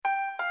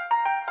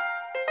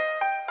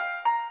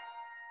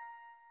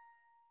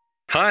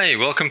Hi,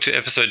 welcome to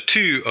episode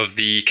 2 of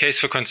the Case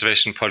for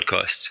Conservation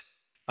podcast.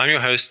 I'm your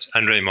host,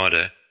 Andre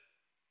Marder.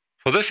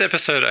 For this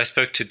episode, I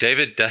spoke to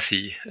David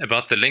Duthie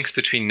about the links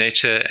between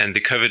nature and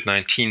the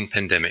COVID-19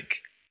 pandemic.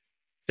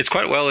 It's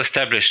quite well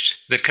established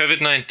that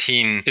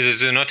COVID-19 is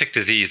a zoonotic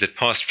disease that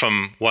passed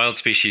from wild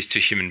species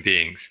to human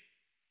beings.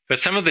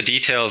 But some of the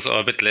details are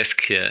a bit less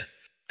clear,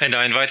 and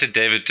I invited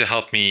David to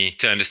help me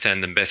to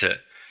understand them better.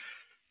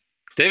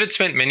 David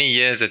spent many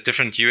years at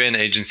different UN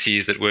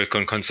agencies that work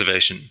on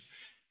conservation.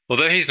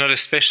 Although he's not a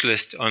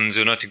specialist on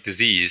zoonotic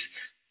disease,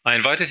 I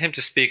invited him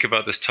to speak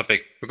about this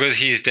topic because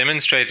he's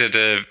demonstrated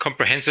a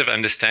comprehensive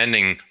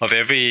understanding of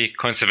every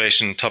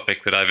conservation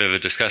topic that I've ever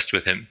discussed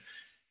with him.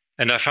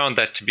 And I found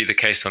that to be the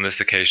case on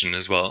this occasion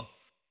as well.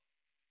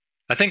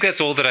 I think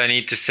that's all that I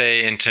need to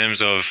say in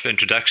terms of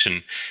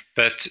introduction,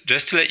 but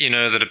just to let you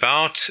know that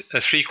about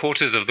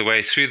 3/4 of the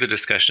way through the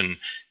discussion,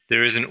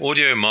 there is an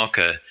audio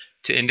marker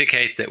to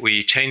indicate that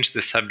we changed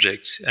the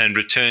subject and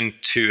returned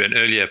to an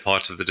earlier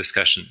part of the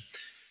discussion.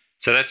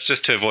 So that's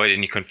just to avoid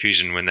any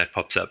confusion when that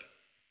pops up.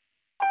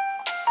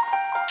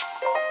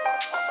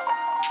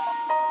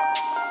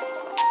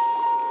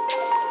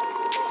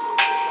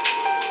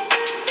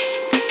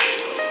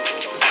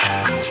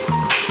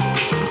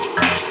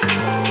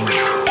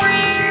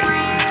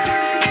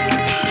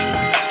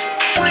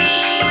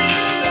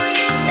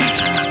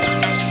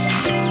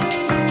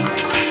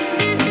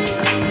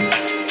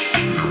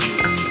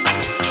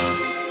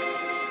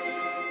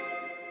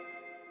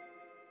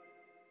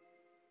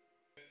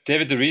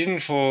 David, the reason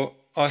for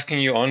asking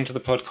you on to the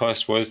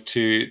podcast was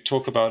to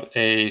talk about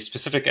a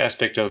specific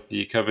aspect of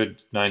the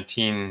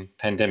COVID-19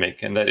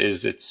 pandemic, and that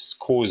is its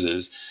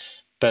causes.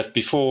 But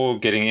before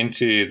getting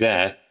into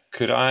that,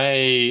 could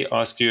I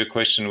ask you a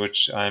question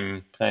which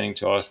I'm planning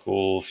to ask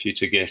all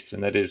future guests,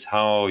 and that is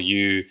how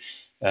you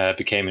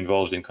became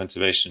involved in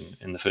conservation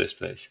in the first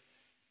place?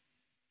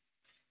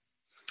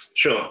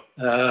 Sure.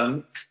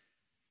 I'll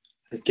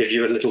give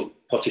you a little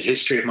potted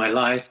history of my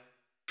life.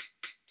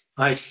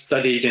 I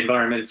studied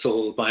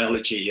environmental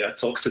biology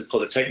at Oxford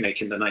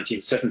Polytechnic in the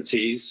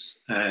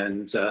 1970s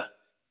and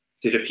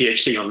did a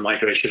PhD on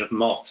migration of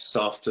moths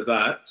after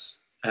that,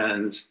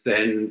 and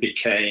then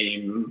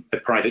became a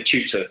private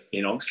tutor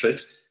in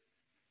Oxford,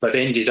 but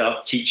ended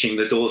up teaching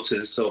the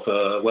daughters of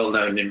a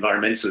well-known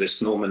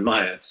environmentalist, Norman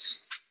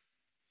Myers.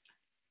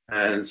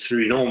 And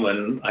through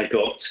Norman, I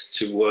got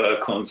to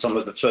work on some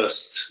of the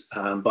first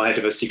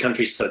biodiversity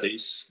country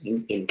studies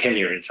in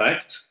Kenya, in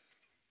fact.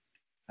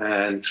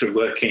 And through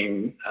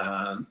working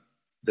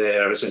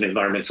there as an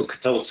environmental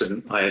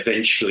consultant, I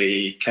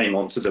eventually came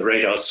onto the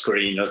radar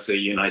screen of the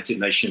United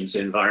Nations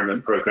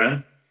Environment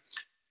Programme.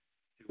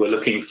 We're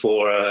looking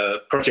for a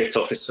project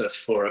officer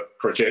for a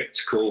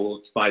project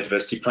called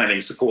Biodiversity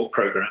Planning Support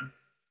Programme.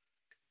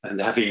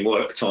 And having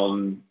worked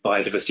on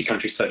biodiversity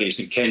country studies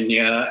in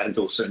Kenya and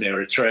also in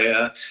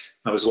Eritrea,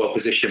 I was well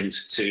positioned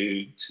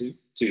to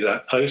do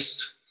that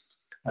post.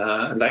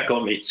 And that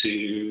got me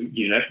to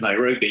UNEP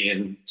Nairobi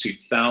in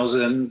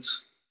 2000.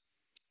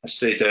 I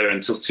stayed there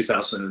until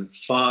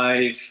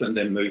 2005 and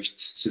then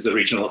moved to the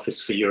regional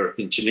office for Europe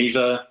in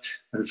Geneva,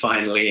 and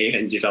finally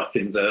ended up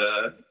in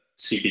the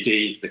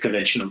CBD, the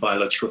Convention on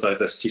Biological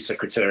Diversity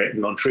Secretariat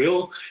in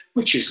Montreal,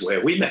 which is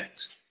where we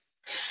met.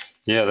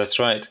 Yeah, that's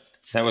right.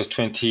 That was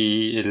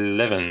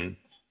 2011.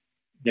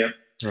 Yep.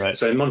 Right.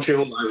 So in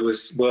Montreal, I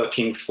was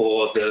working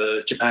for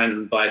the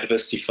Japan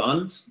Biodiversity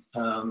Fund,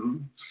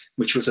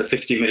 which was a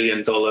 $50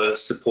 million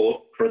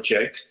support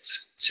project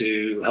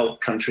to help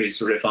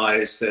countries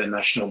revise their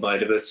national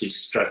biodiversity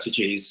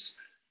strategies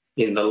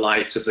in the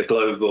light of the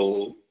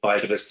global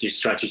biodiversity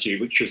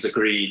strategy, which was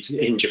agreed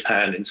in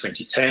Japan in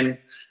 2010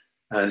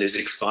 and is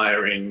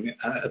expiring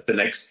at the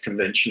next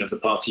convention of the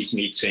parties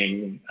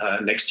meeting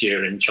next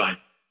year in China.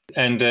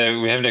 And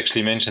we haven't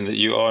actually mentioned that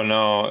you are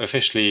now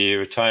officially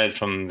retired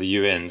from the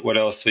UN. What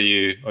else are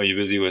you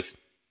busy with?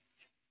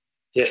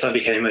 Yes, I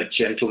became a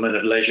gentleman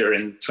of leisure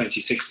in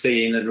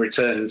 2016 and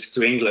returned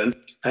to England.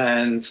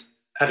 And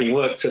having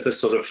worked at a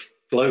sort of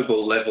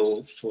global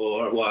level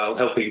for a while,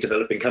 helping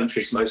developing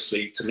countries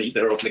mostly to meet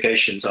their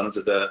obligations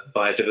under the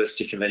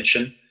Biodiversity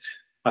Convention,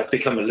 I've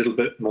become a little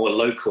bit more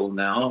local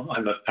now.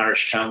 I'm a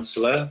parish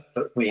councillor,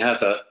 but we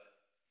have a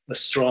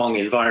strong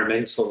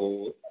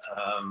environmental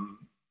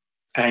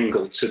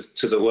angle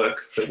to the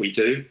work that we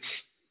do.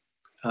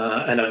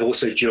 And I've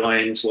also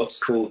joined what's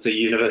called the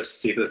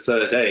University of the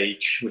Third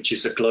Age, which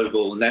is a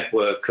global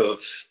network of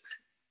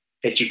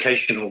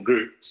educational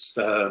groups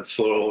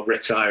for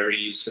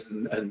retirees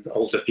and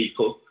older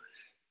people.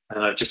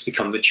 And I've just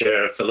become the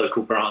chair of the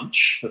local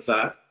branch of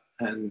that.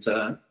 And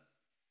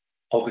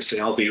obviously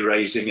I'll be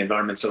raising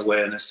environmental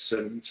awareness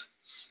and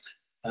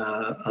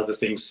other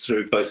things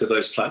through both of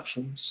those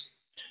platforms.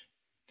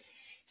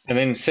 And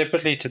then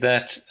separately to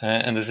that,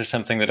 and this is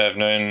something that I've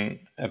known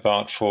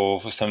about for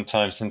some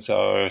time since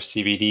our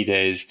CBD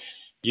days,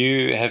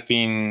 you have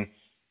been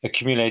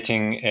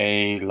accumulating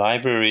a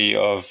library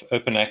of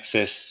open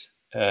access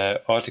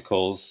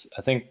articles.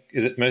 I think,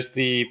 is it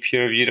mostly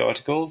peer-reviewed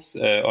articles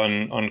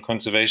on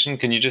conservation?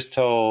 Can you just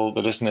tell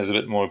the listeners a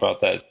bit more about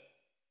that?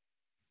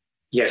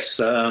 Yes.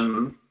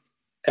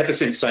 Ever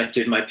since I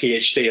did my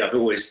PhD, I've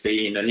always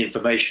been an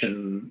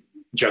information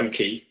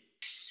junkie.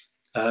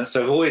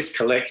 So I've always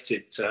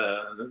collected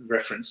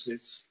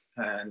references.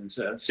 And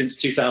since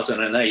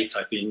 2008,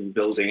 I've been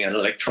building an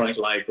electronic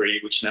library,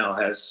 which now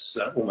has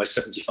almost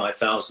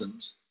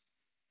 75,000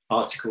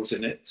 articles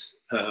in it,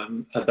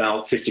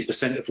 about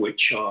 50% of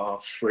which are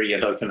free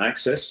and open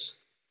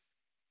access.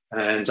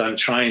 And I'm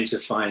trying to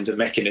find a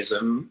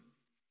mechanism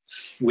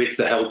with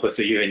the help of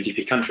the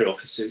UNDP country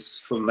offices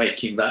for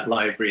making that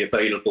library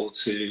available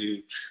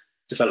to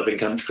developing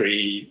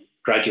country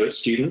graduate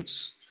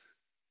students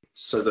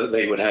so that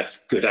they would have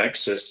good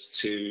access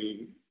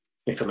to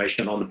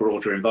information on the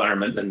broader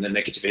environment and the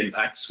negative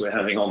impacts we're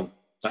having on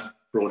that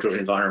broader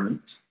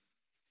environment.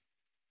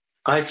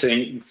 I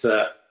think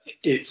that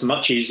it's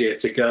much easier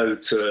to go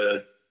to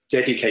a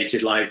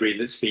dedicated library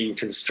that's been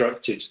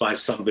constructed by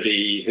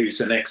somebody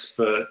who's an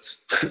expert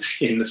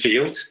in the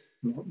field,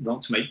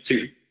 not to make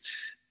too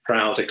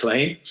proud a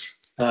claim,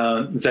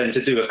 than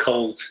to do a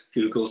cold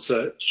Google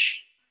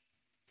search.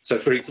 So,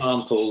 for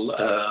example,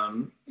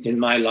 in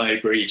my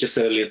library just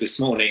earlier this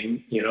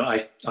morning,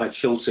 I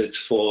filtered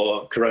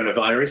for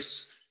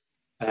coronavirus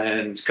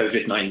and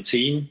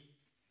COVID-19,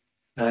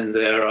 and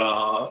there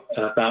are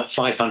about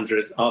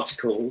 500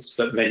 articles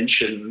that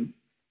mention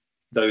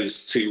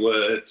those two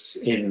words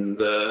in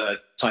the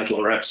title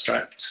or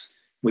abstract,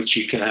 which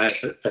you can add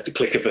at the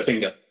click of a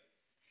finger.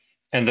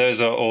 And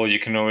those are all, you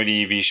can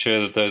already be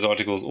sure that those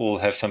articles all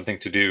have something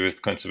to do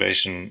with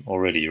conservation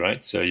already,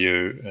 right? So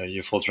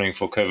you're filtering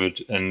for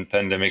COVID and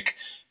pandemic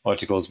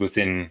articles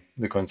within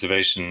the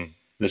conservation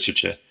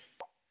literature.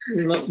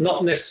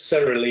 Not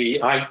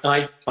necessarily.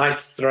 I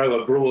throw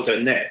a broader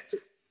net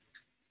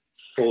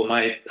for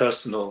my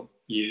personal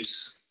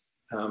use,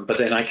 but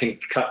then I can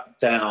cut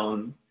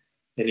down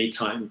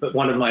anytime. But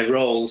one of my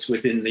roles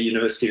within the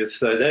University of the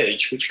Third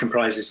Age, which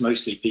comprises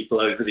mostly people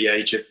over the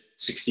age of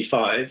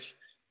 65,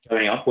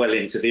 going up well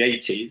into the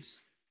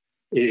 80s,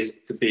 is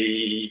to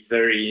be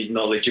very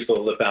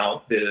knowledgeable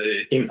about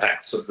the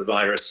impacts of the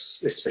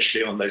virus,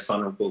 especially on those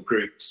vulnerable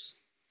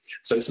groups.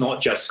 So it's not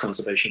just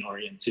conservation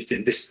oriented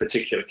in this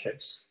particular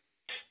case.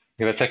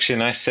 Yeah, that's actually a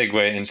nice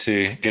segue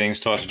into getting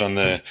started on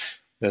the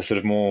sort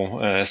of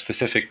more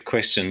specific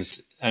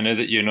questions. I know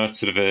that you're not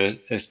sort of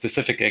a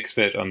specific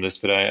expert on this,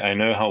 but I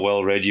know how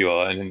well read you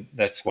are, and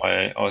that's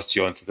why I asked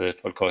you onto the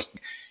podcast.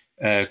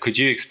 Could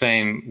you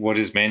explain what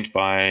is meant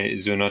by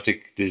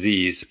zoonotic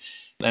disease?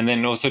 And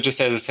then also,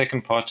 just as a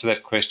second part to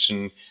that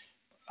question,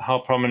 how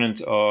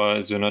prominent are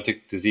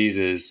zoonotic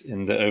diseases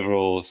in the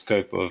overall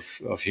scope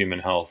of human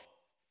health?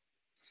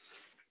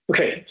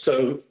 Okay,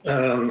 so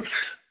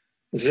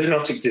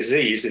zoonotic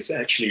disease is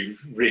actually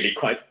really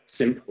quite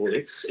simple.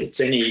 It's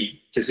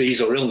any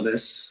disease or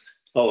illness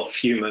of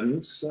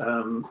humans,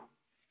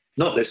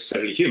 not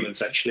necessarily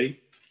humans actually,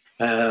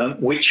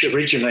 which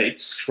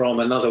originates from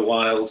another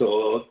wild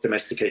or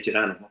domesticated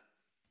animal.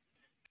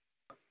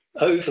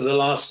 Over the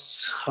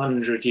last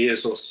 100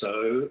 years or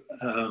so,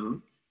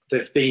 there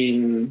have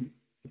been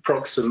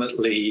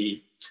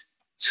approximately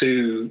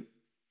 2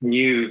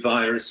 new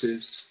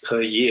viruses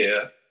per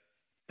year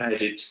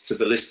added to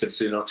the list of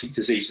zoonotic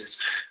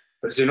diseases.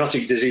 But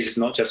zoonotic disease is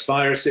not just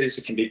viruses,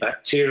 it can be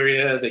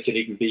bacteria, they can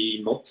even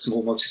be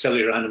small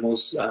multicellular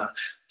animals.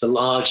 The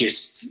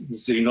largest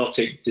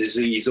zoonotic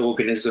disease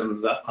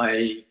organism that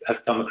I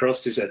have come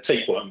across is a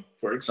tapeworm,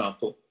 for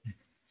example.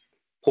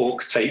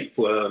 Pork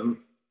tapeworm,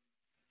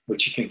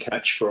 which you can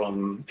catch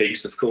from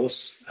pigs, of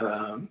course,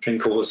 can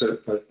cause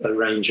a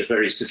range of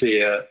very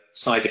severe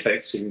side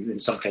effects in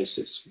some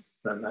cases.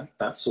 And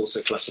that's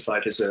also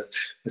classified as a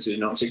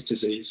zoonotic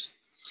disease.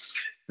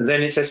 And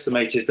then it's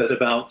estimated that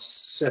about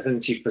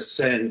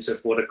 70%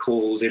 of what are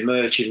called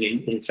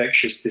emerging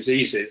infectious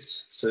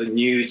diseases, so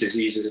new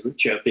diseases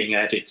which are being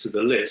added to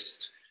the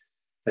list,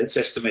 it's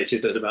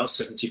estimated that about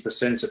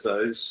 70% of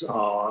those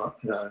are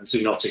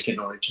zoonotic in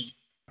origin.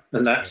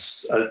 And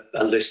that's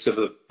a list of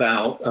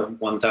about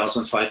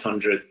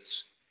 1,500,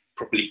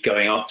 probably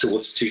going up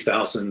towards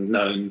 2,000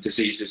 known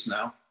diseases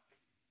now.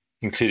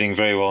 Including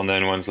very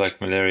well-known ones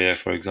like malaria,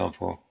 for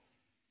example.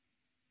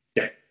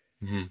 Yeah.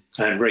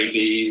 Mm-hmm. And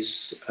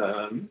rabies,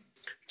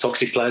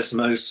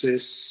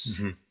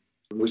 toxoplasmosis,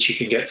 which you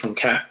can get from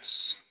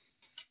cats,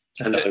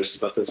 and a host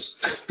of others.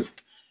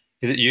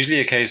 Is it usually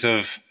a case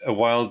of a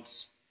wild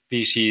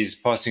species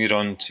passing it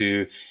on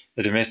to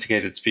the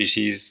domesticated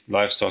species,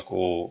 livestock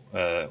or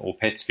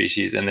pet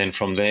species, and then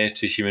from there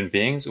to human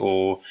beings,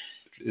 or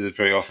is it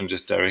very often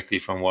just directly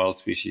from wild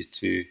species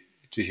to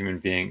human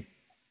beings?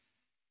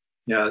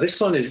 Yeah,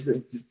 this one is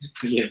this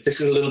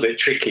is a little bit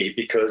tricky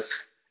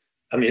because,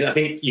 I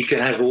think you can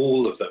have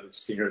all of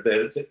those.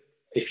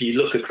 If you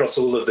look across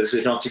all of the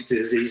zoonotic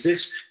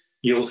diseases,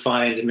 you'll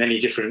find many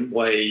different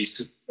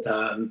ways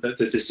that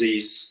the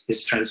disease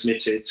is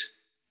transmitted,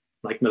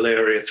 like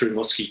malaria through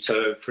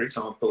mosquito, for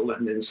example,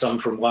 and then some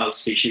from wild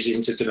species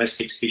into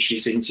domestic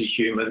species into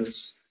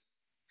humans.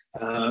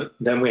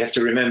 Then we have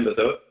to remember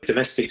that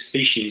domestic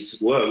species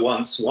were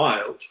once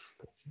wild.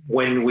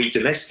 When we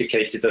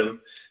domesticated them,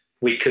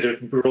 we could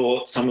have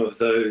brought some of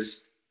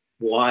those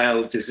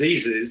wild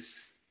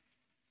diseases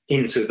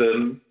into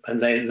them, and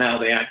now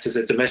they act as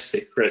a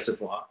domestic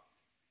reservoir.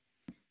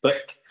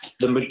 But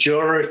the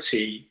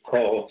majority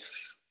of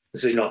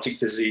zoonotic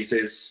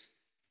diseases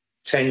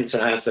tend to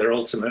have their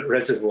ultimate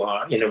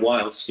reservoir in a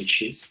wild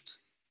species,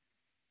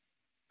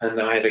 and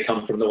they either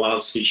come from the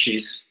wild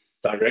species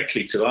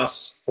directly to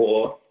us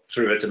or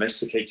through a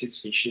domesticated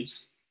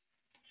species.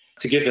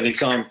 To give an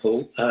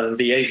example,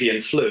 the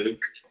avian flu,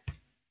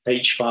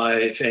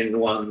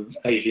 H5N1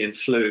 avian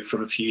flu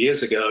from a few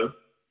years ago,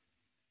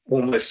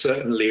 almost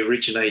certainly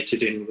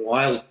originated in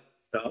wild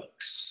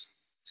ducks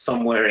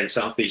somewhere in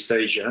Southeast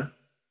Asia,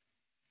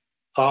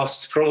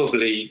 passed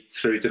probably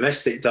through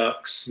domestic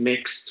ducks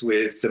mixed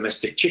with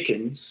domestic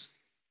chickens,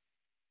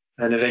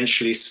 and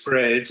eventually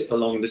spread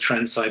along the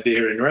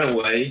Trans-Siberian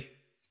Railway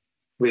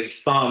with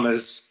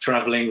farmers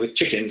traveling with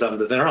chickens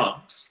under their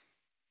arms.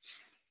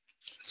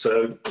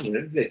 So,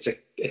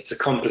 it's a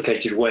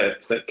complicated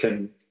web that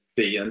can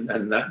be, and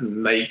that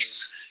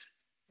makes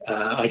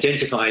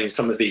identifying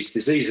some of these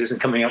diseases and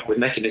coming up with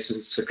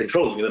mechanisms for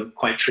controlling them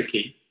quite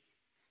tricky.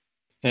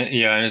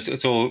 Yeah, and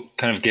it's all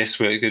kind of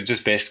guesswork,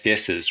 just best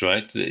guesses,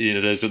 right?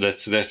 That's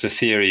the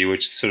theory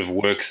which sort of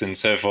works, and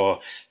so far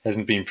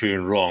hasn't been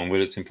proven wrong,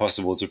 but it's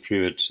impossible to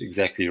prove it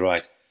exactly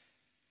right.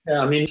 Yeah,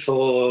 I mean,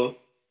 for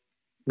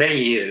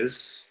many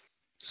years,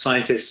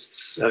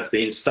 scientists have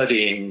been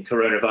studying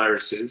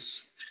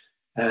coronaviruses,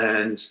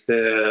 and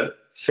they're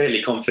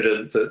fairly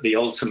confident that the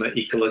ultimate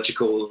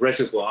ecological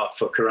reservoir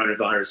for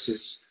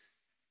coronaviruses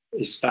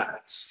is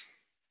bats,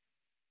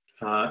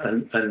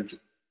 and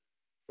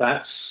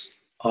bats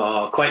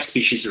are quite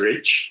species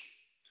rich.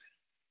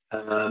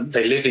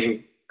 They live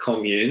in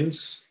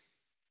communes,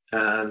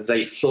 and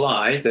they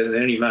fly. They're the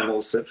only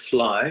mammals that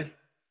fly.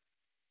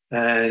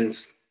 And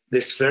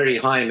this very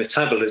high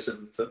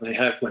metabolism that they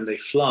have when they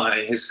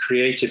fly has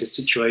created a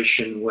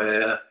situation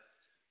where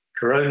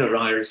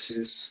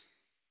coronaviruses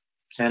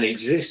can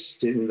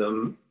exist in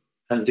them,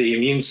 and the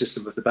immune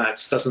system of the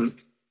bats doesn't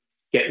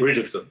get rid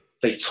of them.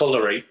 They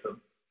tolerate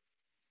them.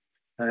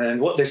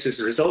 And what this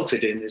has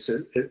resulted in is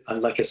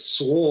like a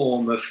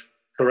swarm of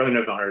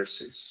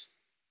coronaviruses.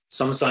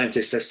 Some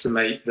scientists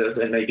estimate that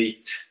there may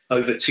be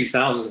over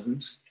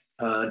 2,000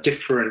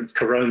 different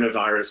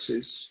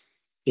coronaviruses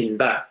in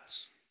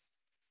bats.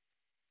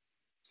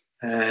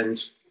 And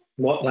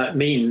what that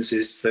means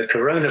is the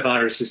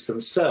coronaviruses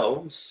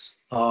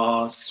themselves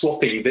are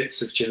swapping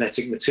bits of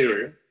genetic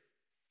material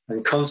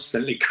and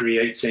constantly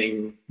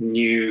creating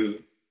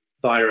new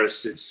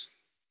viruses.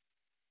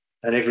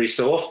 And every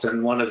so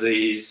often, one of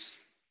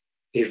these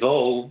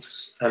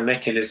evolves a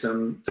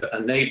mechanism that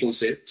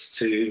enables it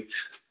to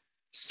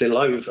spill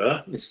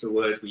over, is the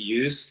word we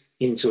use,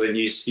 into a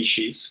new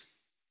species.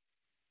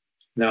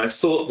 Now, it's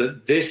thought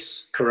that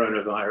this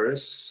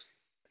coronavirus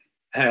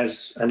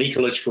has an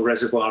ecological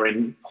reservoir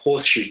in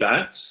horseshoe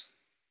bats,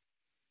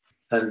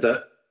 and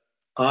that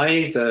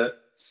either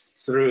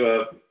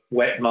through a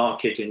wet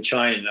market in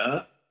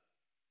China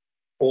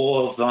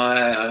or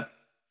via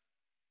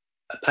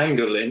a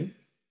pangolin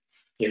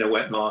in a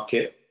wet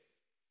market,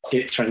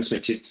 it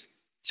transmitted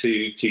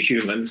to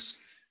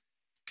humans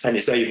and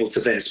is able to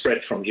then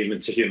spread from human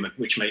to human,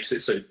 which makes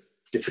it so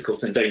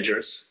difficult and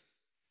dangerous.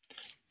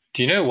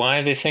 Do you know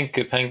why they think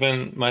a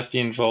pangolin might be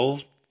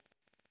involved?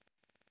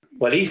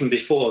 Well, even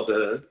before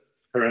the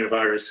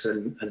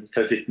coronavirus and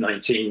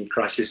COVID-19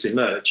 crisis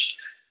emerged,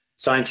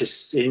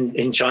 scientists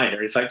in China,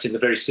 in fact, in the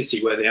very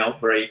city where the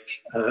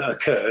outbreak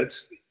occurred,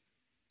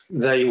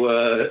 they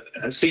were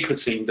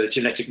sequencing the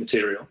genetic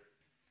material.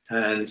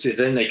 And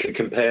then they can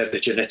compare the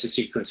genetic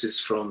sequences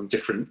from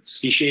different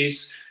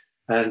species,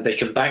 and they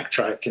can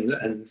backtrack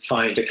and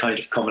find a kind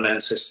of common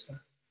ancestor.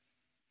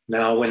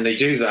 Now, when they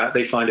do that,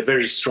 they find a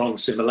very strong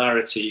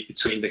similarity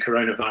between the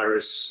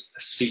coronavirus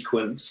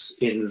sequence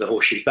in the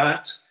horseshoe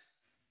bat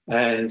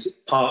and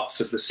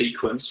parts of the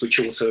sequence which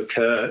also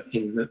occur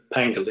in the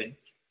pangolin.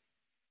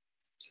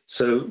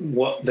 So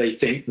what they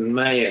think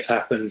may have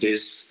happened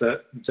is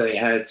that they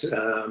had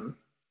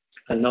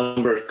a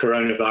number of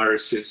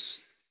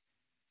coronaviruses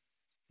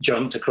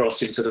jumped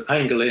across into the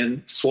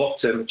pangolin,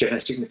 swapped their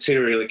genetic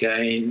material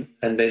again,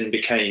 and then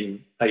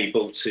became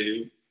able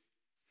to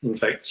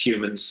infect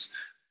humans.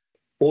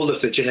 All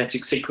of the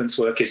genetic sequence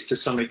work is to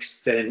some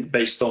extent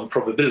based on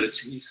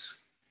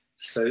probabilities.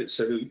 So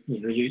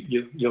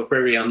you're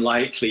very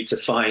unlikely to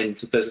find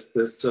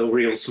the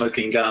real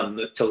smoking gun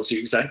that tells you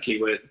exactly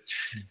where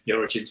the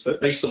origins. But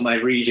based on my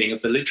reading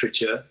of the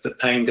literature, the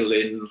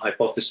pangolin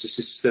hypothesis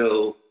is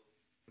still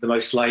the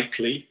most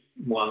likely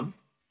one.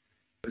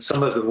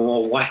 Some of the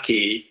more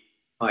wacky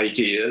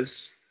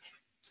ideas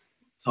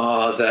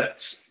are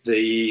that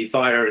the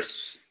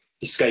virus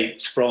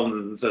escaped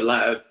from the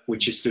lab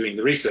which is doing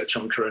the research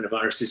on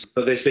coronaviruses.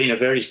 But there's been a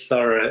very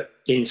thorough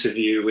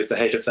interview with the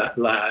head of that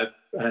lab,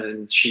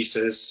 and she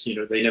says,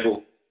 they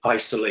never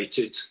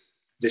isolated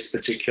this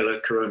particular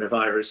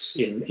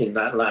coronavirus in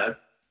that lab.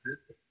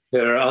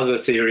 There are other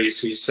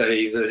theories who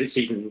say that it's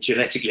even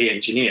genetically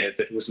engineered,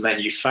 that it was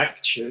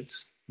manufactured,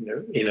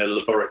 in a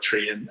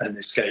laboratory and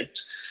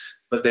escaped.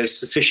 but there's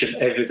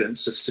sufficient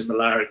evidence of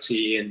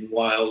similarity in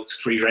wild,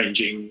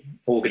 free-ranging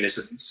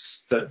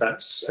organisms that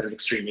that's an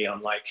extremely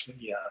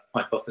unlikely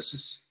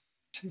hypothesis.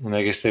 And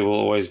I guess there will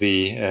always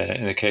be,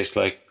 in a case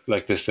like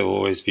this, there will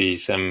always be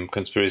some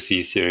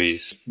conspiracy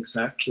theories.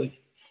 Exactly.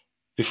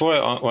 Before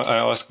I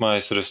ask my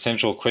sort of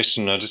central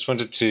question, I just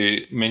wanted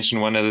to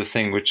mention one other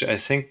thing, which I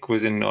think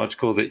was in an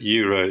article that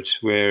you wrote,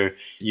 where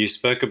you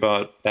spoke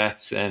about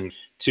bats and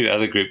two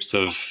other groups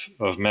of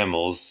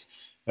mammals,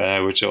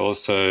 which are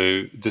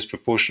also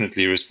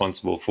disproportionately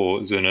responsible for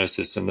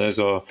zoonosis, and those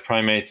are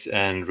primates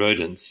and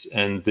rodents.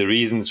 And the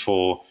reasons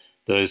for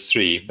those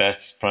three,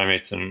 bats,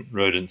 primates, and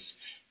rodents,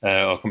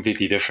 are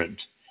completely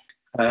different.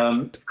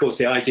 Of course,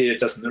 the idea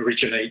doesn't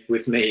originate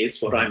with me.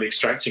 It's what I'm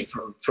extracting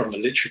from the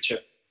literature.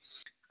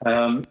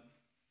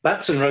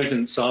 Bats and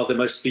rodents are the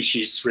most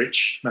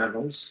species-rich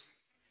mammals,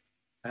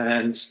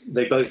 and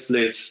they both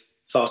live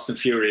fast and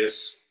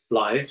furious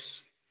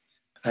lives,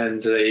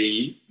 and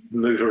they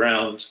move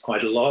around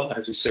quite a lot.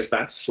 As we said,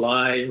 bats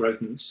fly,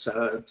 rodents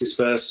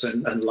disperse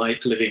and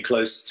like living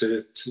close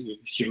to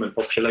human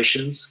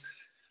populations.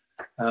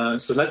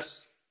 So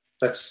that's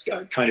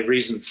kind of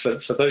reason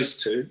for those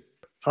two.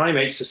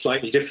 Primates are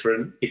slightly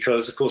different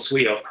because, of course,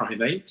 we are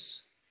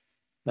primates.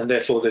 And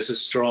therefore, there's a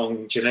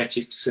strong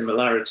genetic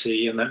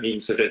similarity, and that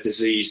means that a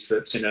disease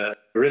that's in a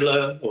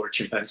gorilla or a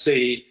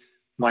chimpanzee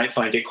might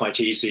find it quite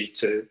easy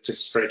to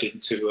spread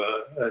into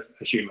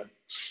a human.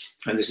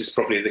 And this is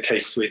probably the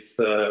case with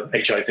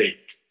HIV.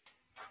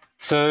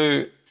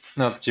 So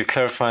now that you've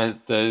clarified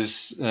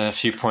those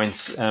few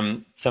points,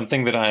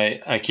 something that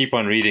I keep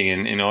on reading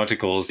in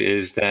articles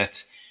is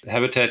that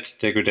habitat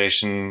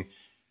degradation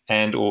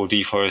and or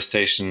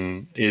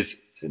deforestation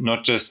is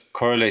not just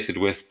correlated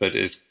with, but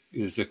is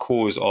a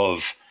cause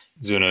of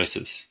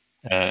zoonosis,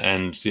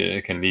 and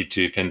it can lead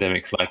to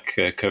pandemics like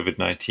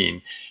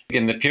COVID-19.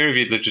 In the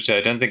peer-reviewed literature,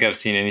 I don't think I've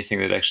seen anything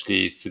that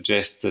actually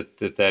suggests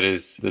that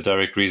is the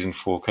direct reason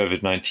for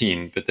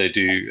COVID-19, but they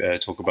do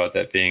talk about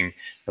that being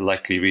a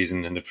likely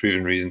reason and a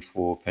proven reason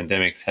for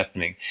pandemics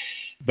happening.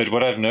 But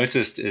what I've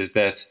noticed is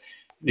that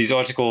these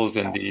articles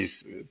and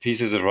these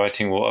pieces of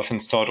writing will often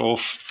start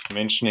off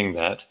mentioning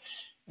that,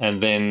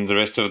 and then the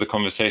rest of the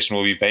conversation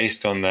will be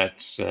based on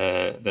that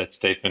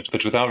statement,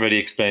 but without really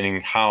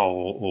explaining how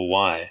or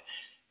why.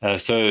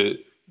 So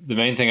the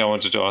main thing I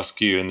wanted to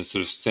ask you in the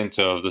sort of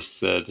center of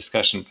this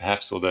discussion,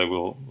 perhaps, although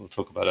we'll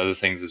talk about other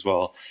things as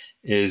well,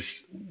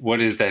 is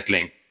what is that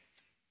link?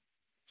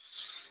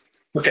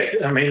 Okay,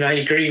 I mean, I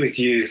agree with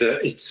you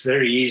that it's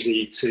very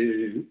easy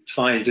to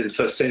find in the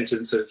first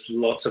sentence of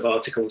lots of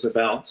articles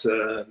about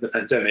the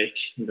pandemic,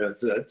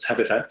 the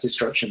habitat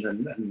destruction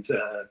and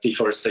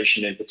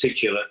deforestation in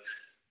particular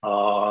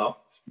are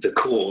the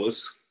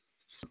cause.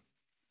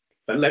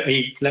 But let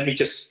me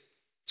just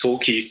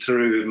talk you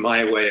through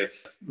my way of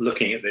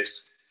looking at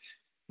this.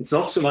 It's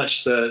not so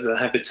much the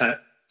habitat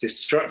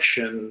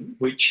destruction,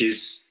 which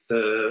is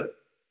the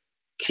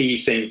key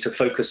thing to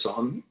focus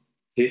on.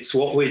 It's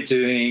what we're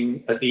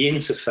doing at the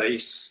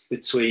interface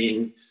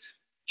between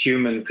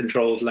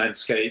human-controlled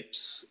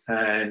landscapes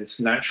and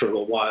natural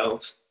or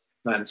wild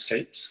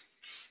landscapes.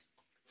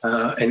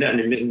 And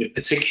in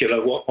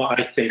particular, what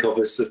I think of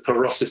as the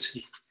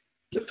porosity,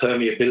 the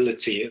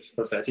permeability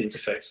of that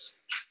interface.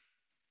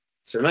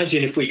 So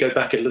imagine if we go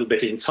back a little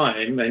bit in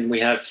time and we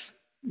have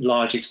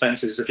large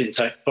expanses of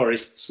intact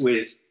forests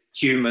with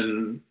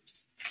human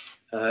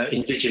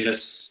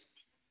indigenous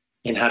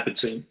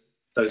inhabiting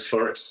those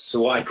forests.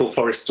 So what I call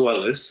forest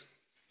dwellers,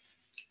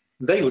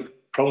 they would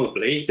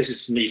probably, this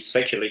is me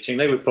speculating,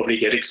 they would probably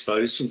get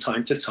exposed from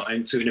time to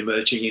time to an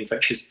emerging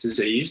infectious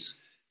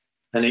disease,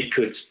 and it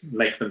could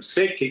make them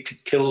sick, it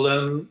could kill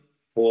them,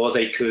 or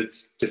they could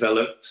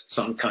develop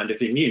some kind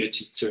of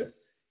immunity to it.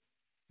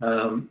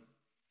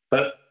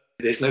 But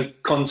there's no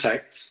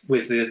contact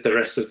with the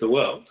rest of the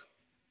world.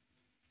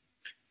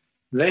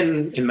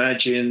 Then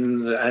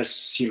imagine that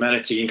as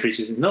humanity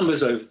increases in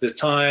numbers over the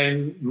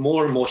time,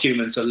 more and more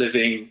humans are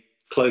living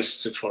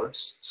close to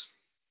forests.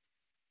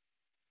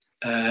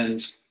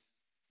 And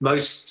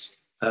most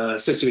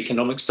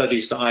socioeconomic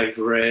studies that I've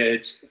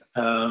read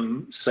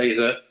say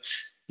that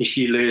if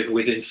you live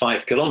within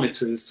 5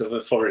 kilometers of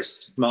a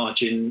forest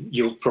margin,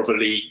 you'll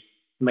probably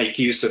make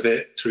use of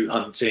it through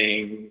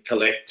hunting,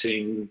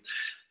 collecting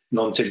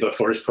non-timber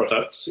forest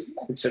products,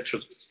 etc.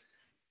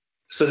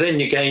 So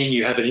then again,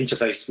 you have an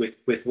interface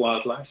with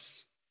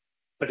wildlife,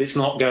 but it's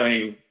not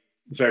going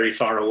very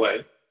far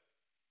away.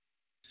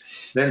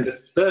 Then the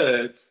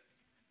third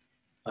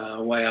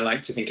way I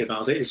like to think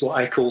about it is what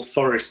I call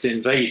forest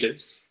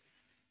invaders.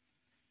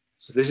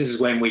 So this is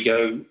when we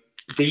go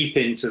deep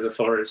into the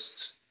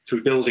forest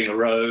through building a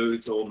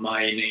road or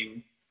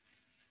mining,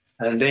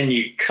 and then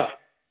you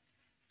cut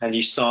and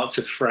you start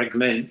to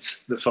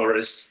fragment the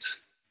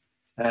forest,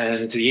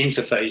 and the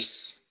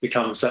interface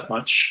becomes that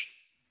much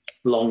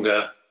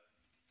longer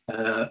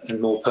and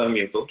more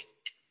permeable.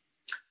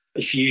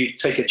 If you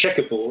take a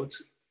checkerboard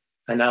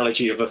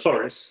analogy of a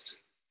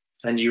forest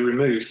and you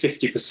remove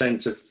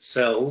 50% of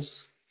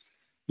cells,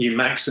 you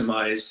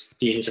maximize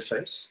the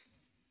interface.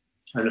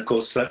 And of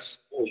course, that's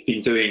what we've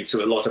been doing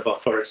to a lot of our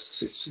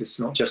forests. It's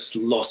not just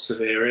loss of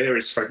area,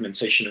 it's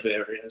fragmentation of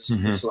areas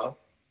as well.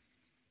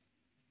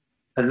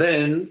 And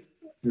then,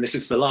 and this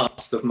is the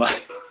last of my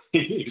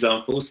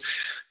examples,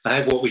 I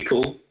have what we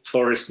call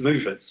forest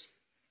movers.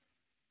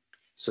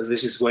 So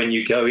this is when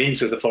you go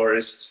into the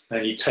forest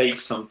and you take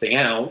something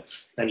out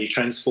and you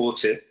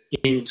transport it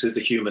into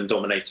the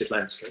human-dominated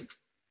landscape.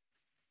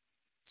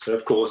 So,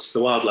 of course,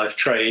 the wildlife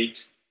trade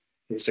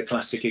is a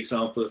classic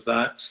example of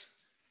that.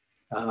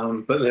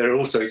 But there are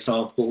also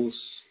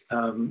examples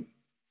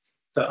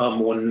that are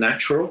more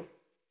natural.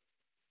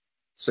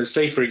 So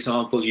say, for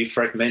example, you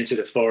fragmented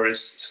a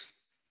forest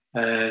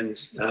and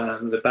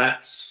the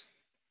bats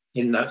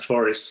in that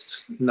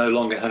forest no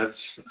longer have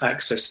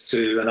access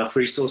to enough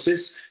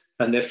resources,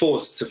 and they're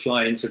forced to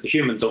fly into the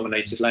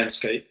human-dominated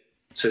landscape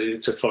to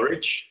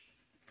forage.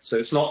 So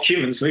it's not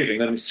humans moving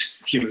them,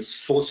 it's humans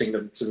forcing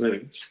them to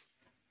move.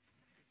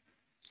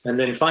 And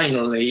then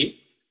finally,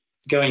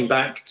 going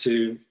back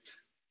to,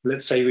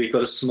 let's say we've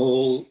got a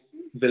small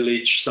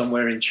village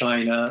somewhere in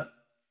China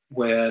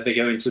where they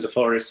go into the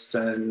forest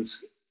and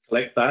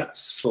collect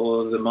bats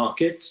for the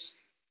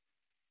markets.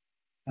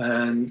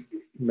 And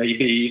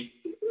maybe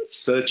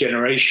third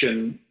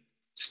generation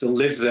still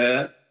live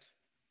there,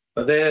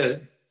 but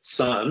their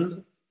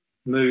son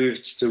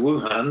moved to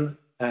Wuhan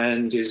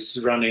and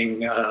is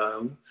running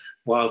a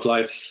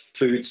wildlife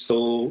food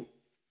stall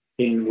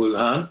in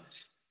Wuhan.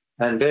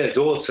 And their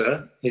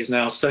daughter is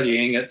now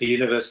studying at the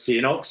university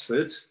in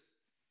Oxford.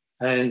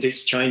 And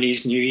it's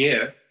Chinese New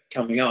Year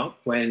coming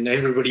up. When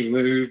everybody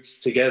moves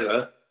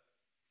together,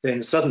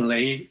 then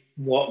suddenly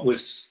what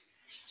was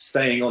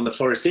staying on the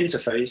forest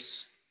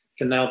interface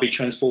can now be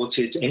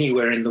transported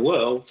anywhere in the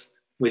world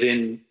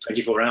within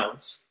 24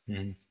 hours.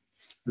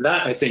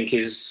 That, I think,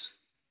 is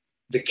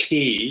the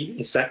key.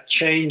 It's that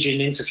change in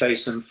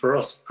interface and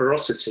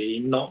porosity,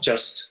 not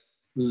just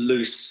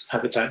loose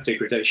habitat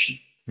degradation.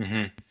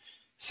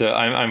 So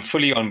I'm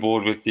fully on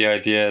board with the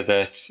idea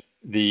that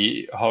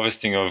the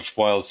harvesting of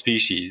wild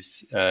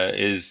species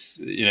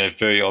is,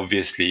 very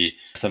obviously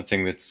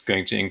something that's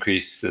going to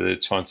increase the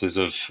chances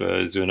of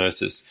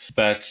zoonosis.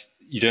 But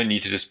you don't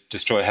need to just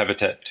destroy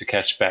habitat to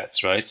catch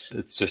bats, right?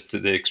 It's just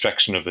the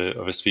extraction of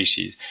a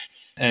species.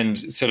 And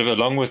sort of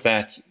along with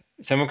that,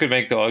 someone could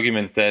make the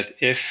argument that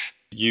if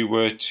you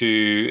were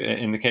to,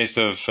 in the case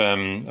of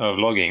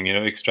logging,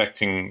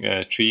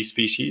 extracting tree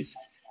species,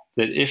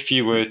 that if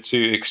you were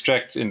to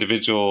extract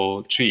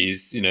individual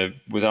trees,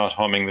 without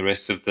harming the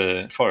rest of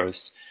the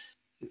forest,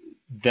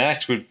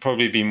 that would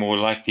probably be more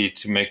likely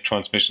to make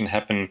transmission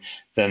happen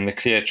than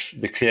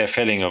the clear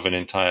felling of an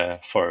entire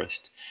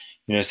forest.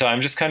 So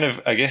I'm just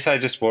I guess I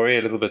just worry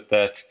a little bit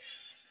that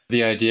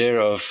the idea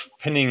of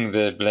pinning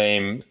the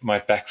blame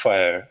might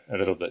backfire a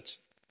little bit.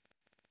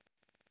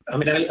 I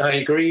mean, I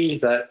agree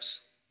that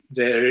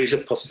there is a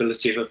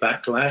possibility of a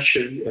backlash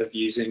of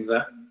using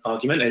that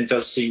argument, and it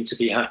does seem to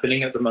be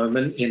happening at the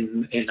moment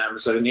in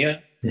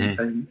Amazonia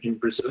and in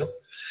Brazil,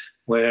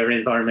 where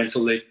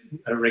environmental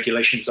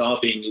regulations are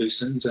being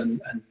loosened, and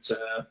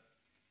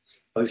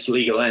both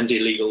legal and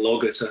illegal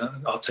loggers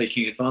are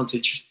taking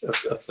advantage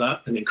of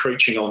that and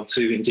encroaching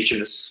onto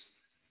indigenous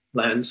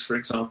lands, for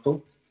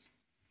example.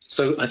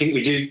 So I think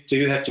we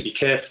do have to be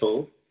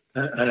careful,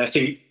 and I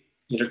think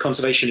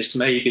conservationists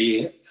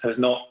maybe have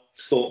not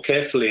thought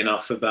carefully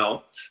enough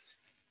about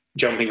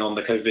jumping on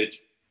the COVID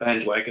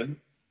bandwagon.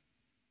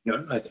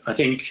 I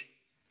think,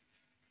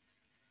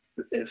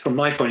 from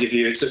my point of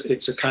view,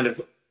 it's a kind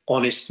of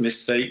honest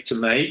mistake to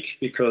make,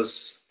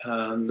 because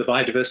the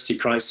biodiversity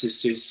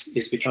crisis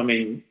is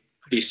becoming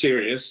pretty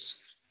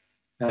serious,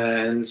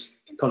 and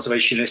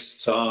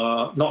conservationists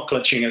are not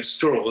clutching at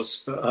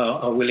straws, but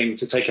are willing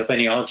to take up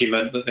any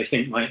argument that they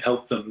think might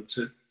help them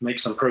to make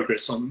some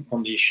progress on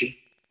the issue.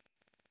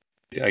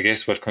 I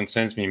guess what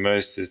concerns me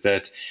most is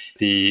that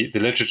the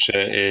literature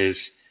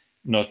is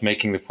not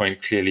making the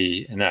point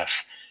clearly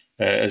enough.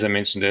 As I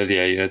mentioned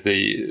earlier,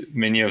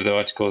 many of the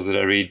articles that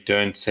I read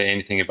don't say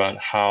anything about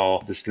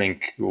how this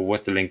link, or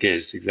what the link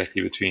is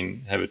exactly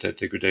between habitat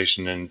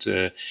degradation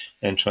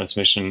and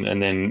transmission. And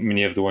then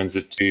many of the ones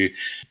that do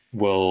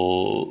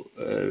will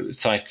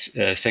cite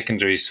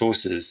secondary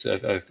sources.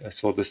 I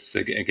saw this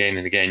again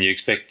and again. You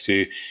expect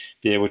to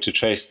be able to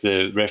trace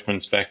the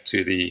reference back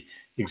to the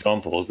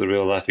examples, the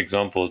real life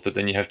examples, but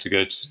then you have to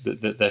go to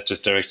that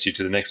just directs you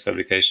to the next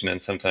publication,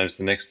 and sometimes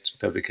the next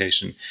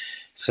publication.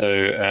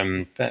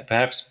 So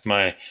perhaps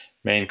my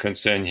main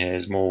concern here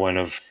is more one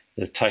of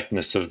the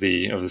tightness of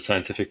the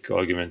scientific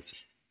arguments.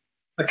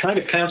 A kind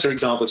of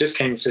counterexample just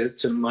came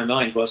to my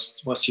mind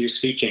whilst you were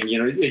speaking.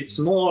 It's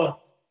more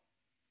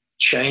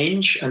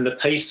change and the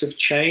pace of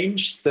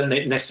change than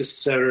it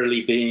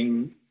necessarily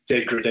being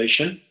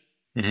degradation.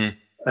 And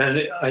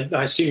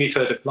I assume you've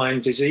heard of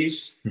Lyme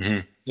disease.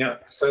 Yeah.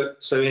 So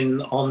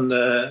on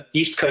the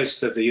east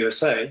coast of the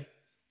USA,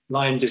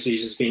 Lyme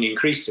disease has been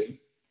increasing.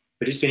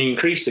 But it's been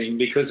increasing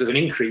because of an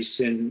increase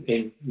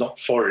in not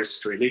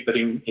forest really, but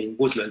in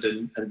woodland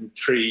and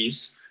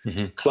trees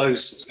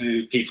close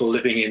to people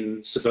living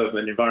in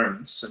suburban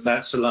environments. And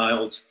that's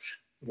allowed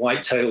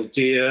white-tailed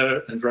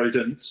deer and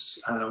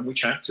rodents,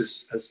 which act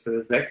as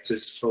the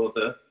vectors for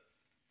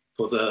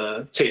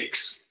the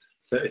ticks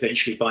that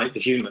eventually bite the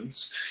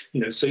humans.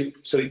 So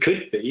it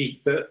could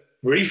be that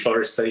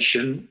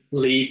reforestation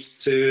leads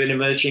to an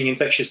emerging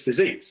infectious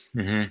disease.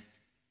 Mm-hmm.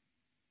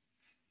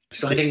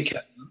 So I think,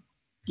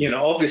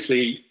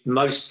 obviously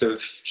most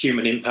of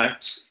human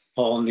impact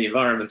on the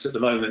environment at the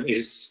moment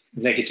is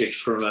negative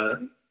from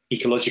an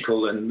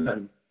ecological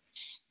and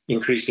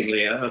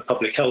increasingly a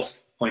public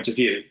health point of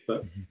view,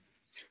 but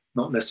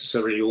not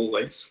necessarily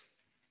always.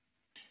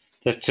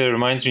 That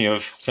reminds me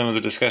of some of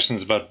the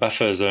discussions about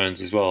buffer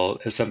zones as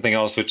well. As something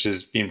else which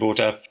has been brought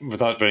up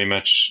without very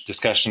much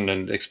discussion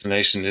and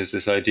explanation is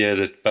this idea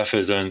that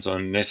buffer zones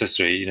are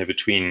necessary,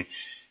 between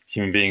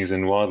human beings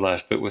and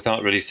wildlife, but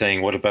without really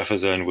saying what a buffer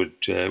zone would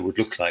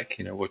look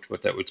like,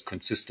 what that would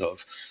consist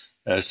of.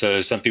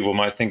 So some people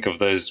might think of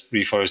those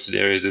reforested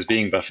areas as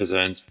being buffer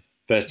zones,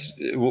 but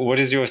what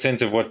is your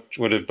sense of what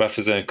a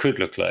buffer zone could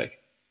look like?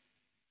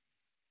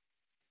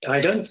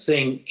 I don't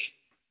think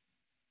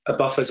a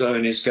buffer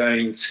zone is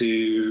going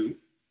to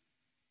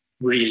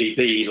really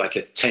be like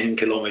a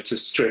 10-kilometer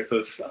strip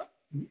of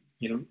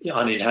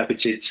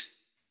uninhabited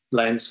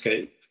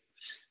landscape.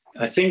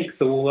 I think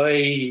the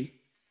way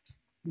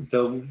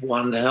the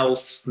One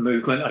Health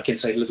movement, I can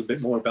say a little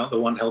bit more about the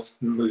One Health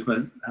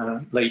movement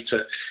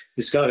later,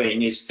 is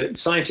going, is that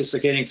scientists are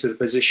getting to the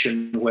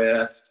position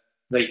where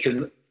they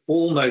can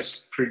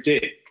almost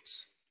predict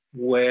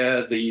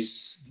where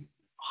these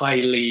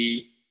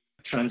highly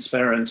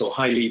transparent or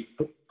highly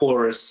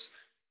porous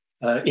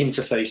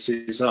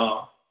interfaces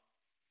are.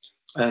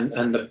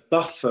 And the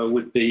buffer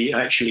would be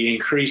actually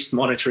increased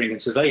monitoring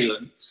and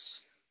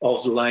surveillance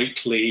of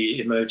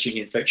likely emerging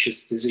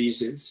infectious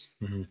diseases.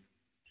 Mm-hmm.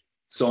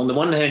 So on the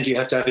one hand, you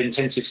have to have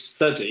intensive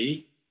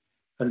study,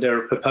 and there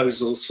are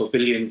proposals for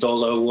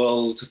billion-dollar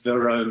world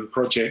virome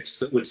projects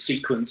that would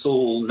sequence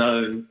all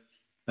known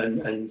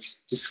and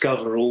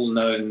discover all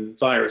known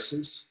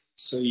viruses.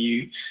 So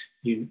you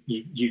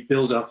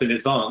build up in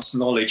advance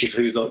knowledge of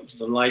who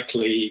the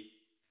likely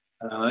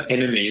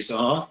enemies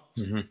are.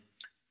 Mm-hmm.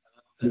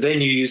 And then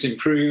you use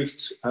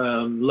improved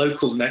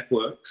local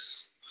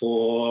networks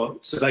for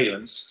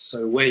surveillance.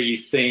 So where you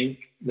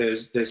think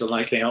there's a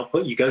likely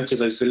output, you go to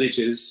those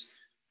villages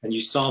and you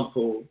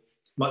sample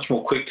much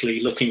more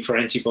quickly, looking for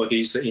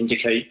antibodies that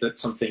indicate that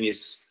something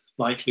is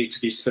likely to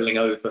be spilling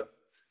over.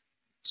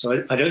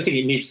 So I don't think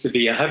it needs to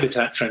be a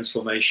habitat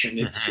transformation.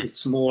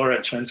 It's more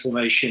a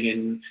transformation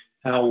in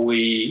how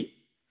we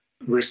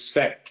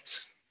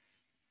respect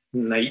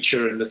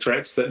nature and the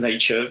threats that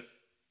nature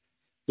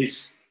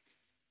is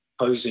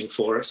posing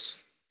for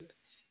us.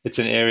 It's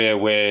an area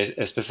where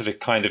a specific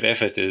kind of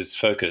effort is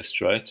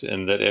focused, right?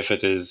 And that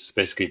effort is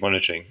basically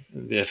monitoring.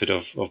 The effort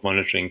of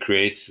monitoring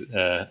creates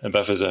a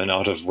buffer zone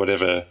out of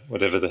whatever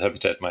the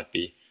habitat might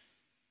be.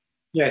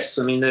 Yes,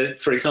 I mean,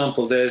 for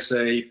example, there's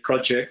a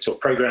project or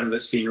program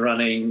that's been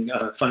running,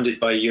 funded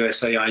by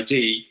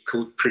USAID,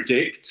 called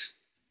PREDICT.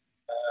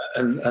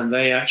 And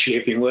they actually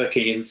have been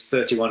working in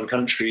 31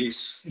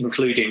 countries,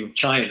 including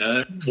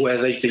China, where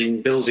they've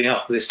been building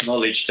up this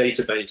knowledge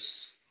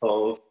database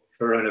of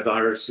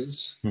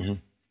coronaviruses. Mm-hmm.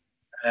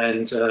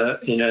 And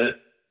in a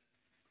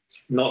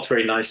not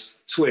very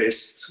nice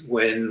twist,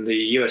 when the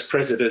US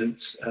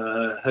president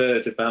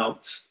heard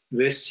about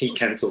this, he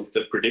cancelled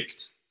the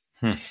PREDICT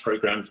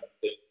program,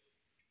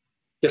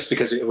 just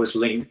because it was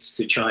linked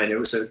to China. It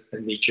was a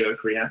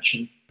knee-jerk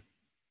reaction.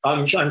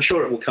 I'm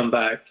sure it will come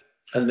back.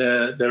 And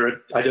there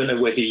are, I don't know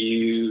whether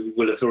you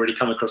will have already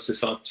come across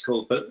this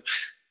article, but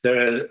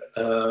there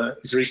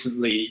is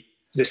recently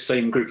this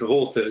same group of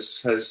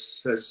authors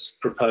has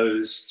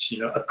proposed,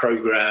 a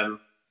program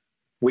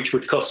which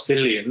would cost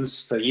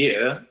billions per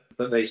year,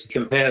 but they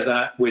compare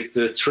that with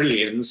the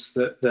trillions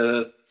that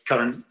the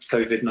current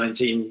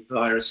COVID-19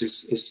 virus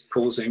is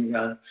causing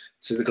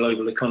to the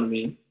global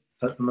economy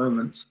at the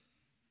moment.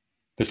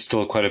 But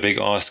still quite a big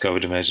ask, I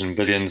would imagine.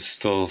 Billions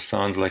still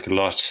sounds like a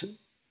lot.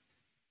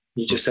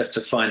 You just have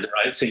to find the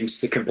right things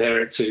to compare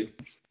it to.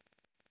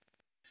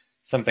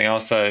 Something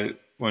else I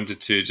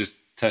wanted to just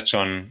touch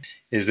on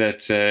is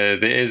that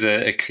there is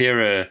a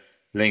clearer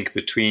link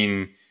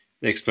between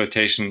the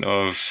exploitation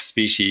of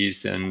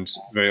species, and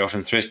very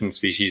often threatened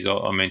species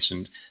are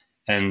mentioned,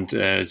 and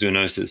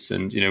zoonosis.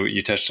 And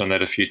you touched on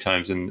that a few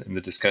times in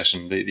the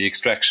discussion, the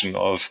extraction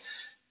of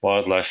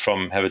wildlife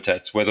from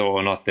habitats, whether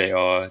or not they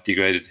are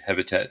degraded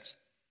habitats.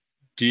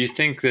 Do you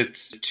think that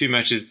too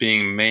much is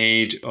being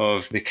made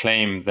of the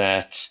claim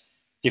that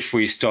if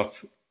we stop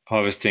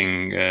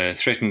harvesting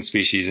threatened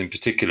species in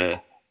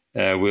particular,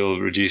 we'll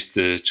reduce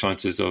the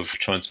chances of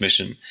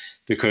transmission?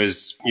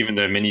 Because even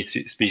though many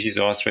species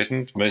are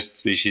threatened, most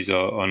species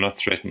are not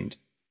threatened.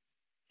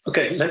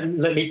 Okay,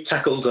 let me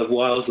tackle the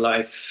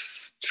wildlife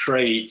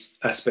trade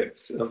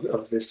aspects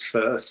of this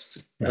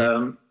first.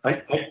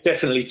 I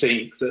definitely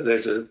think that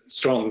there's a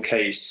strong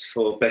case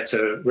for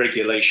better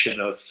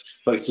regulation of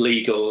both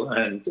legal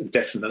and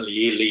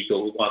definitely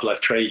illegal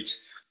wildlife trade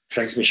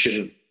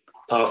transmission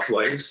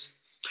pathways.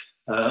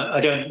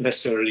 I don't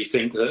necessarily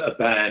think that a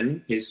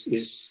ban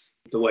is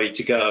the way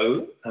to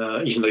go,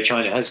 even though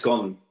China has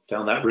gone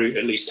down that route,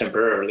 at least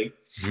temporarily.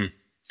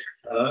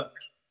 Mm-hmm.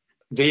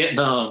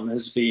 Vietnam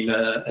has been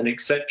an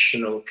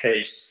exceptional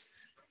case.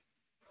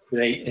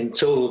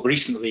 Until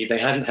recently, they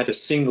hadn't had a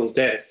single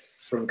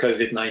death from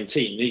COVID-19,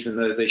 even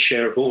though they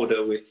share a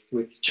border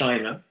with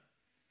China.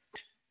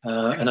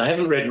 And I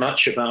haven't read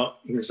much about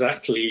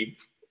exactly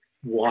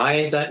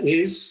why that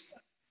is.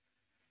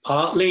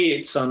 Partly,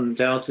 it's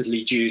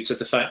undoubtedly due to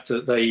the fact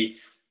that they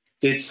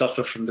did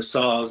suffer from the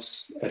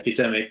SARS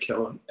epidemic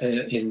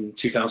in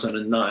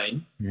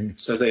 2009. Mm.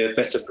 So they are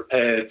better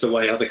prepared the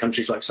way other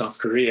countries like South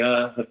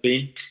Korea have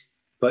been.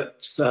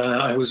 But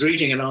I was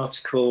reading an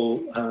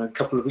article a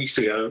couple of weeks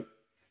ago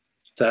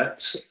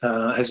that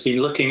has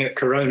been looking at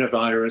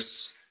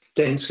coronavirus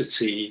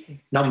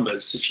density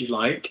numbers, if you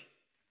like,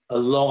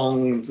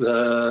 along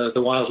the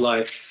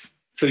wildlife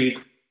food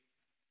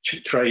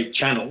trade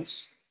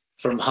channels,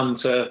 from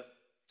hunter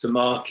to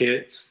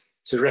market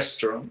to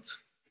restaurant.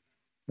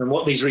 And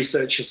what these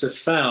researchers have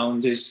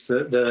found is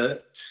that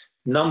the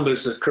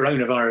numbers of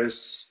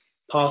coronavirus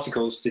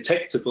particles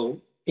detectable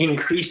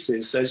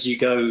increases as you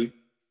go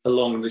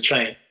along the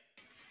chain.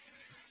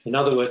 In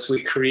other words,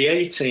 we're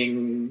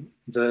creating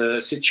the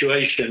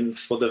situation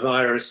for the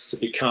virus to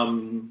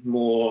become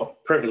more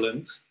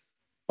prevalent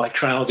by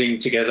crowding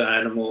together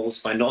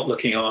animals, by not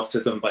looking after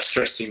them, by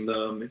stressing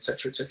them,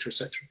 etc., etc.,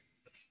 etc.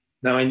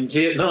 Now, in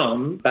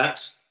Vietnam,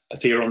 bats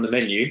appear on the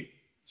menu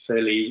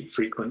fairly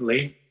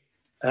frequently.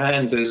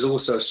 And there's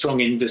also a strong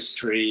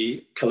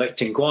industry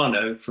collecting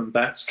guano from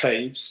bats'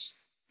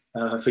 caves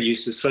for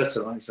use as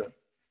fertilizer.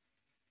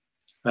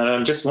 And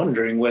I'm just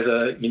wondering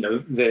whether,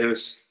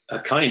 there's a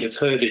kind of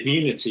herd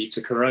immunity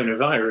to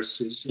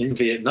coronaviruses in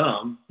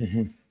Vietnam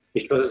mm-hmm.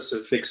 because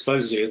of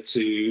exposure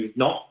to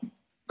not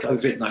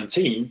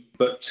COVID-19,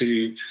 but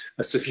to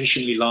a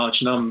sufficiently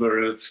large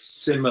number of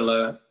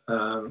similar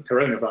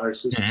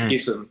coronaviruses mm-hmm. to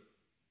give them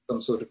some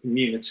sort of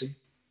immunity.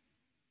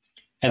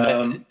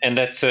 And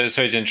that's sorry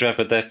to interrupt,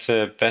 but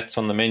that bats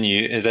on the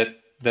menu, is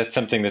that's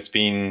something that's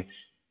been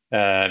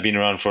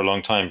around for a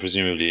long time,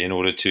 presumably, in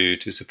order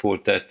to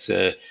support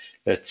that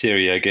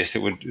theory. I guess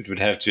it would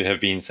have to have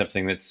been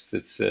something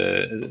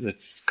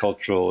that's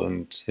cultural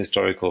and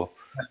historical.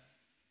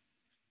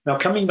 Now,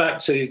 coming back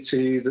to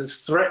the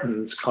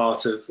threatened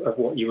part of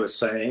what you were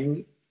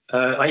saying,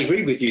 I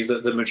agree with you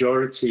that the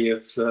majority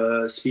of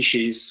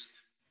species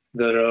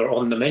that are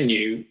on the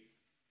menu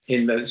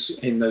in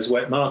those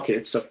wet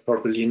markets are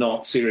probably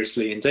not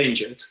seriously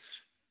endangered.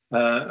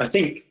 I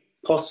think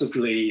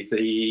possibly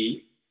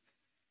the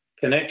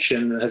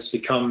connection has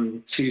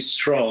become too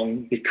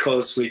strong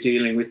because we're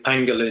dealing with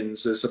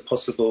pangolins as a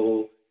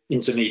possible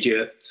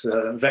intermediate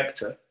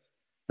vector.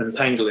 And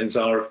pangolins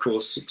are, of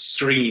course,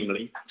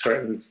 extremely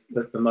threatened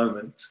at the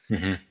moment.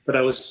 Mm-hmm. But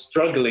I was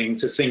struggling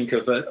to think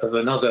of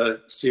another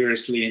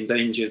seriously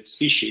endangered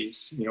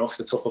species, off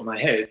the top of my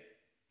head.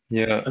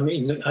 Yeah. I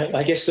mean,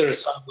 I guess there are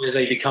some where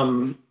they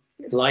become,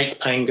 like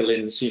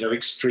pangolins,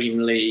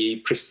 extremely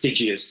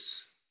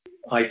prestigious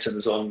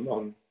items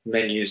on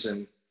menus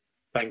and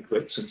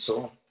banquets and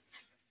so on.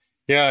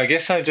 Yeah, I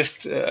guess I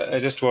just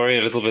worry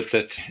a little bit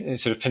that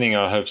sort of pinning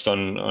our hopes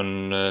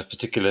on a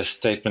particular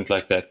statement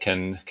like that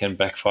can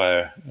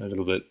backfire a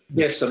little bit.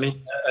 Yes, I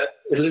mean,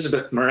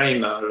 Elizabeth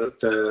Moreno,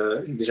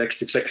 the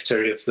executive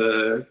secretary of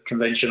the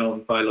Convention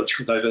on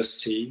Biological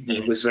Diversity,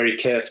 mm-hmm. was very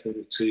careful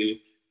to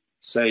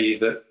say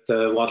that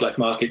wildlife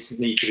markets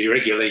need to be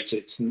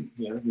regulated,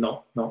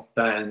 not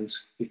banned,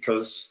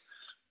 because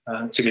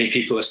too many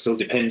people are still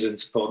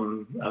dependent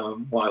upon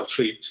wild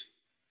food,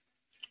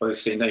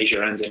 both in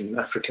Asia and in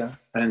Africa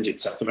and in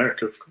South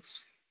America, of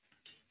course.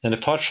 And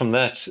apart from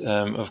that,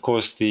 of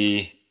course,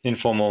 the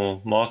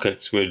informal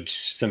markets would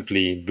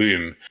simply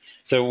boom.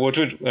 So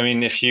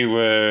if you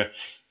were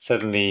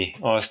suddenly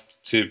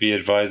asked to be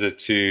advisor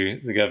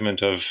to the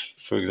government of,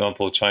 for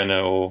example,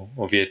 China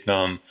or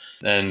Vietnam,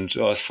 and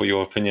asked for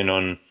your opinion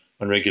on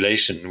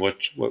regulation,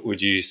 what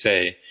would you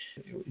say?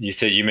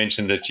 You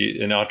mentioned that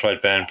an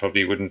outright ban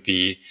probably wouldn't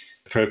be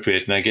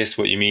appropriate, and I guess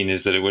what you mean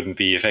is that it wouldn't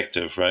be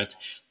effective, right?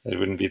 It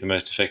wouldn't be the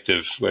most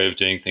effective way of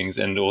doing things,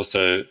 and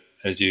also,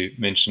 as you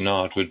mentioned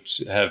now, it would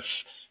have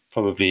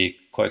probably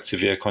quite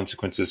severe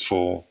consequences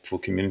for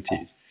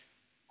communities.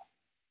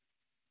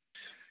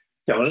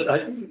 Yeah,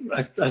 well,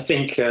 I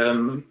think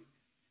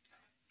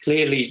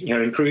clearly,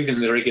 improving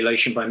the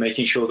regulation by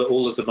making sure that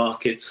all of the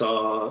markets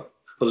are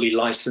fully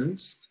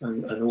licensed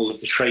and all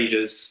of the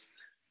traders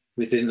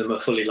within them are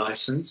fully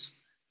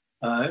licensed.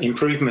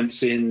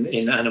 Improvements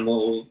in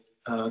animal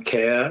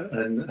care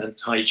and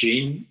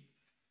hygiene,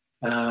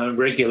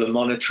 regular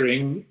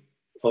monitoring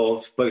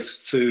of both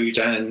food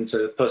and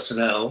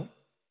personnel,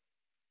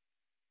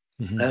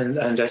 mm-hmm. and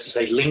as I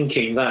say,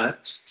 linking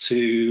that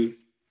to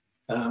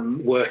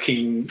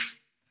working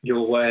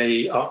your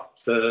way up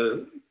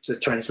the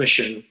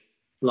transmission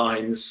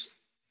lines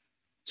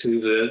to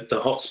the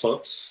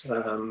hotspots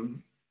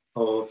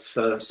of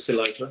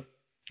spillover.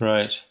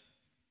 Right.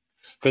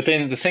 But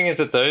then the thing is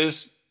that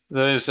those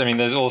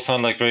all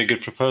sound like very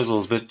good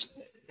proposals, but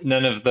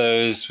none of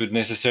those would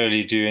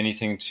necessarily do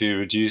anything to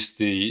reduce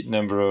the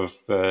number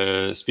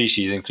of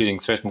species, including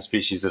threatened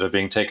species, that are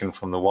being taken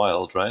from the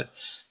wild, right?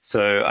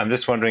 So I'm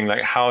just wondering,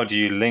 like, how do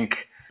you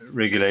link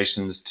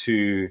regulations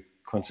to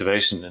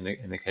conservation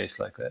in a case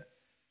like that?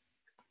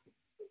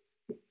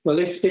 Well,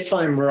 if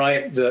I'm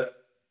right that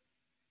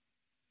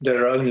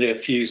there are only a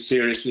few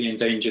seriously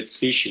endangered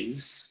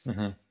species,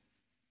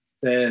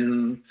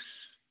 then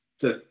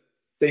the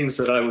things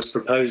that I was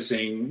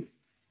proposing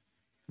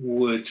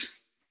would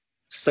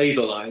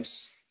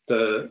stabilize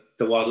the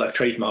wildlife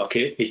trade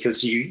market,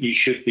 because you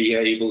should be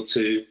able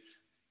to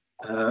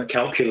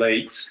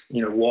calculate,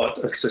 what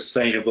a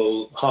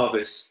sustainable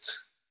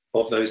harvest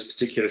of those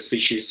particular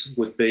species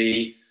would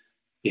be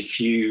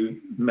if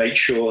you make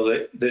sure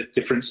that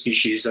different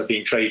species are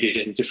being traded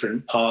in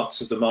different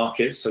parts of the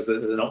market, so that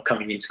they're not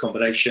coming into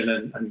combination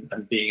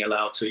and being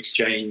allowed to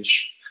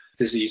exchange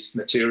diseased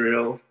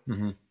material.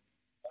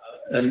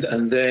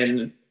 And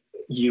then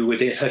you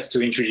would have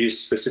to introduce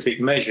specific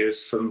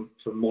measures for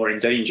more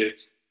endangered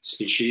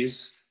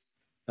species.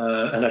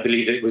 And I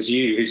believe it was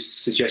you who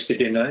suggested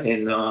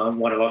in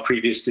one of our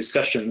previous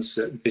discussions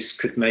that this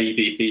could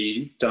maybe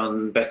be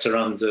done better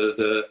under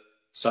the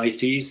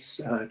CITES,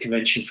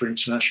 Convention for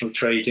International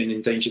Trade in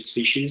Endangered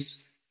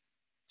Species,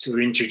 to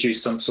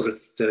introduce some sort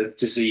of the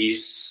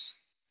disease,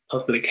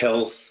 public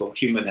health or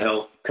human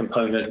health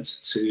component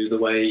to the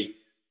way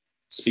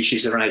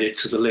species are added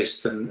to the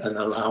list, and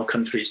allow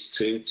countries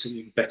to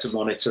better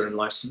monitor and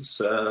license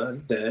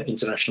their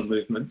international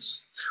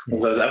movements,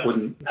 although that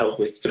wouldn't help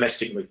with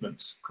domestic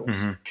movements, of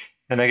course.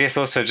 And I guess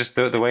also just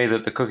the way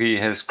that the cookie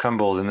has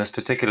crumbled in this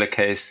particular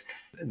case,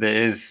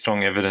 there is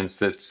strong evidence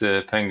that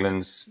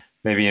pangolins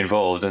may be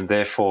involved, and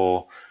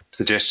therefore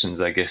suggestions,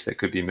 I guess, that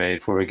could be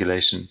made for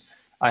regulation.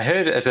 I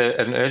heard at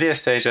an earlier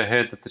stage,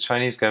 that the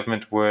Chinese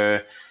government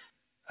were,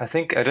 I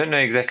don't know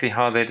exactly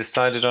how they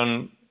decided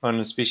on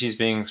a species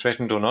being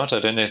threatened or not. I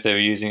don't know if they were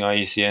using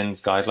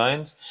IUCN's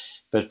guidelines,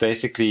 but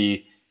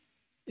basically,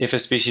 if a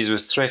species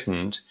was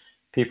threatened,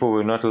 people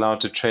were not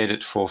allowed to trade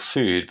it for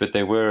food, but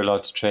they were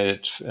allowed to trade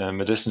it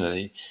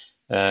medicinally.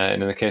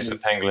 And in the case of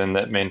pangolin,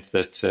 that meant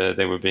that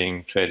they were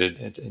being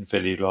traded in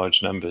fairly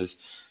large numbers.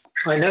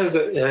 I know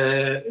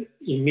that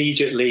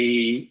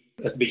immediately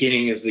at the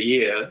beginning of the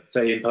year,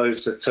 they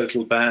imposed a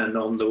total ban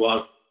on the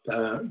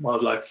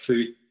wildlife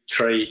food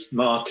trade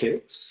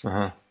markets.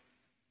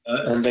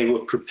 And they were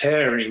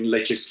preparing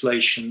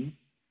legislation,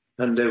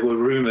 and there were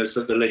rumors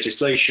that the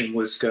legislation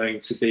was going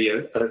to be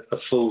a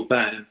full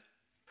ban.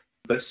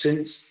 But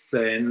since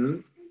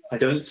then, I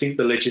don't think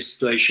the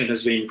legislation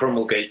has been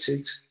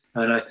promulgated.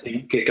 And I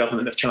think the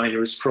government of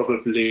China is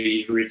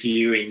probably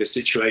reviewing the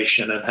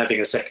situation and having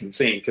a second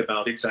think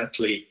about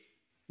exactly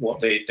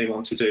what they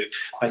want to do.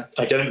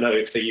 I don't know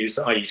if they use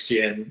the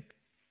IUCN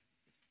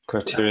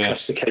criteria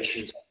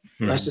classifications.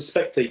 I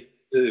suspect they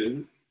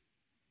do.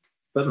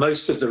 But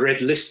most of the red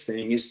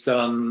listing is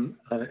done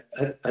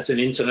at an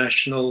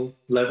international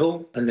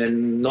level, and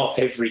then not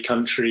every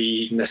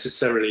country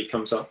necessarily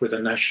comes up with a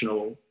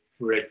national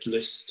red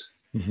list.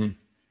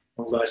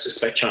 Although I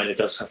suspect China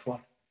does have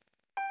one.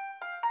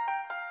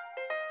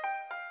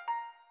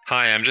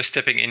 Hi, I'm just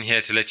stepping in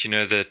here to let you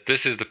know that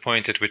this is the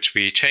point at which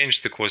we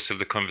changed the course of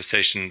the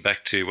conversation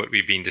back to what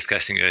we've been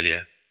discussing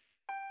earlier.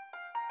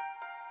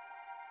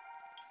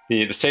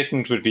 The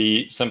statement would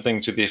be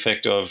something to the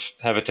effect of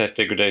habitat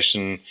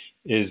degradation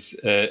is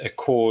a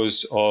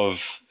cause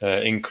of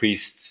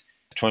increased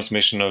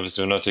transmission of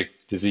zoonotic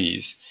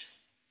disease.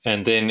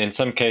 And then in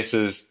some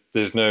cases,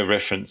 there's no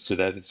reference to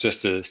that. It's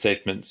just a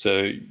statement.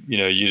 So,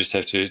 you just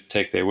have to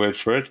take their word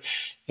for it.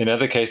 In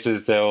other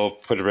cases, they'll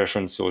put a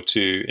reference or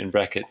two in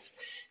brackets.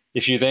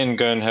 If you then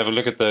go and have a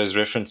look at those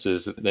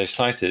references that they've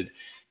cited,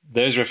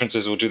 those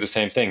references will do the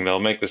same thing. They'll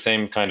make the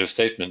same kind of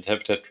statement.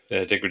 Habitat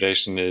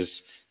degradation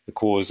is the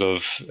cause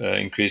of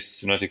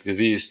increased zoonotic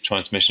disease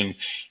transmission,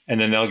 and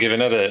then they'll give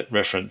another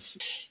reference.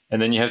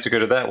 And then you have to go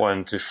to that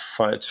one to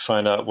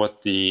find out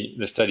what the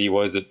study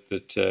was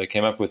that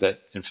came up with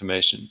that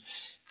information.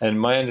 And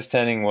my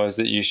understanding was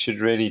that you should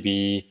really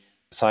be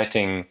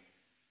citing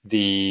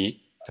the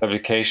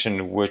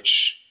publication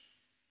which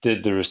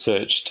did the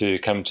research to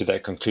come to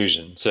that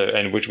conclusion. So,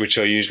 and which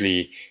are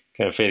usually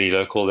kind of fairly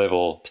local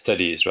level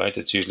studies, right?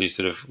 It's usually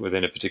sort of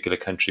within a particular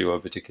country or a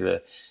particular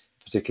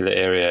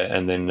area,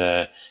 and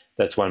then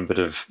that's one bit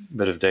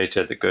of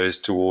data that goes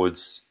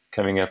towards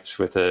coming up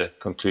with a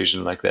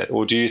conclusion like that.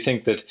 Or do you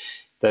think that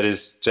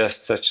is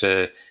just such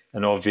an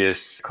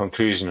obvious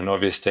conclusion, an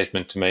obvious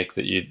statement to make,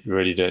 that you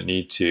really don't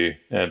need to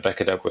back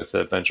it up with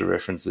a bunch of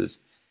references?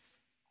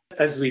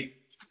 As we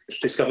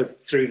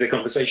discovered through the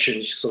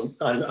conversation,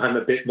 I'm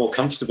a bit more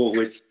comfortable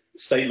with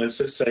statements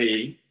that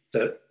say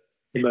that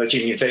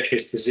emerging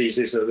infectious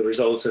diseases are the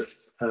result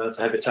of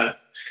habitat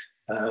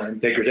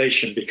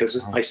degradation,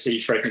 because I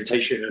see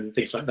fragmentation and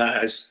things like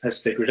that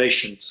as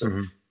degradation. So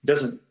it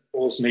doesn't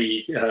cause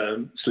me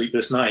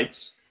sleepless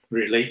nights,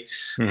 really.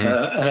 And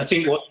I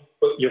think what you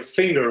put your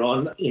finger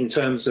on in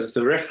terms of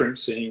the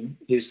referencing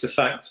is the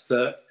fact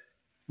that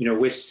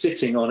we're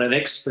sitting on an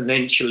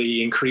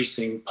exponentially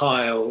increasing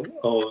pile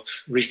of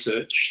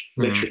research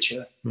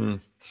literature.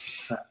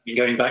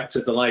 Going back to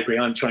the library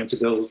I'm trying to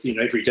build,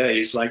 every day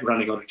is like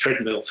running on a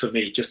treadmill for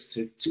me, just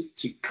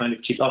to kind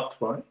of keep up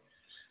for it.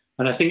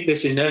 And I think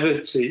this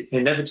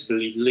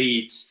inevitably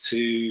leads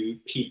to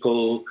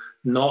people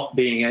not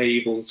being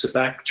able to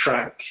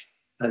backtrack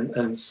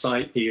and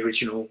cite the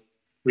original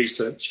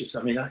researchers.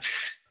 I mean,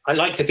 I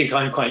like to think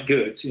I'm quite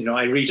good.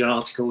 I read an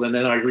article and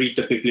then I read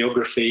the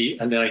bibliography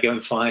and then I go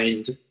and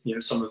find,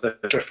 some of the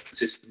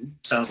references. It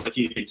sounds like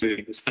you've been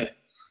doing the same.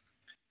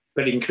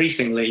 But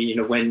increasingly,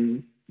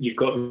 when you've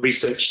got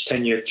research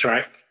tenure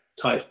track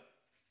type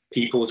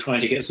people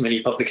trying to get as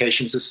many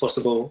publications as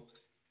possible,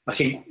 I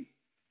think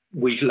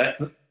we've let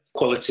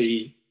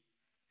quality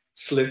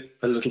slip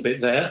a little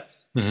bit there.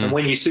 And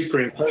when you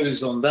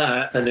superimpose on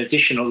that an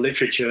additional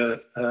literature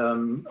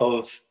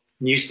of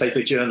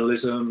newspaper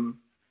journalism,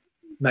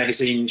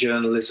 magazine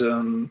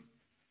journalism,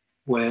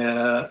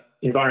 where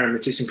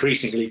environment is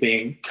increasingly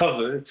being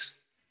covered,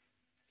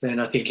 then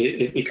I think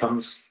it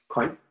becomes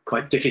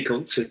quite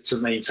difficult to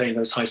maintain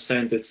those high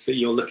standards that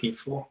you're looking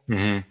for.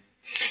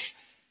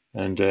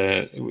 And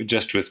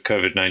just with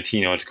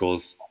COVID-19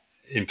 articles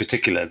in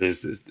particular,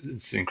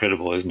 it's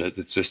incredible, isn't it?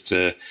 It's just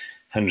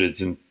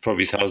hundreds and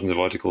probably thousands of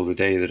articles a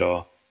day that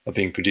are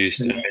being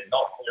produced. Not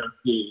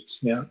guaranteed.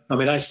 Yeah. I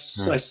mean, I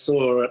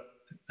saw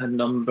a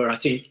number, I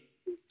think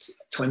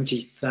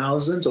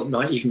 20,000, or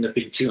might even have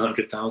been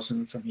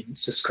 200,000. I mean,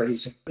 it's just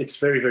crazy. It's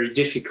very, very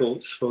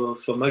difficult for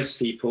most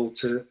people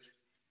to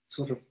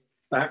sort of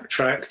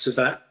backtrack to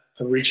that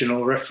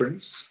original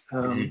reference.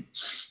 And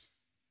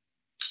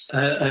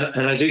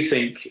I do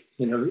think,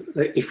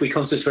 if we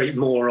concentrate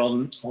more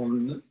on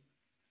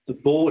the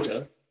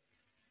border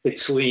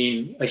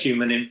between a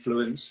human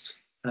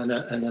influenced and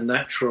a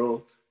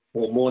natural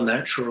or more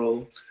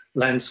natural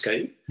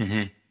landscape,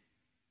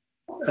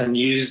 and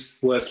use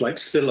words like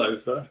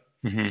spillover,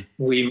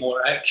 we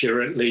more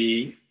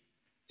accurately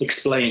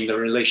explain the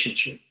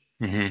relationship.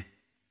 You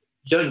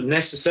don't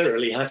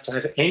necessarily have to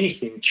have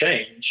anything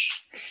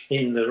change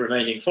in the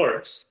remaining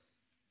forest.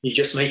 You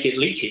just make it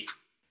leaky.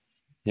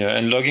 Yeah,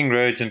 and logging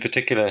roads in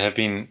particular have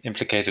been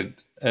implicated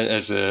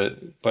as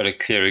quite a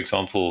clear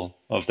example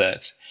of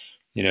that.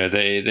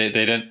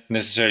 They don't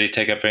necessarily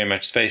take up very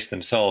much space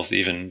themselves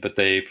even, but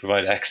they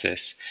provide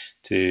access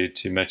to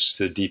much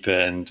deeper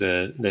and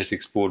less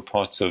explored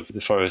parts of the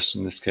forest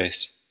in this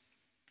case.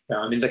 Yeah,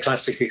 I mean, the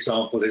classic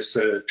example is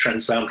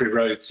transboundary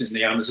roads in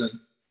the Amazon.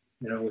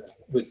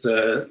 With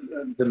the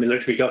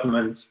military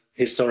government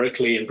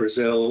historically in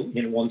Brazil,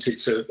 wanted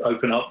to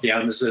open up the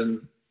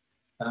Amazon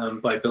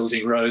by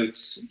building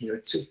roads,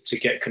 to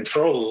get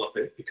control of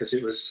it, because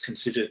it was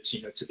considered,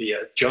 to be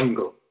a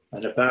jungle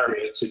and a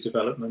barrier to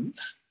development.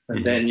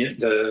 And then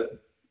the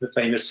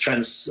famous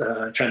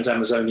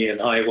Trans-Amazonian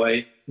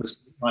highway was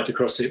right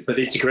across it, but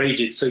it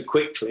degraded so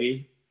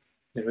quickly.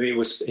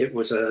 It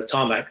was a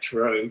tarmac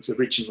road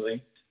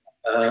originally,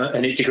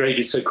 and it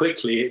degraded so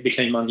quickly it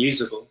became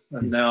unusable.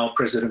 And now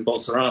President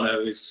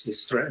Bolsonaro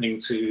is threatening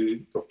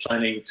or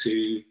planning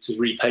to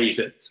repave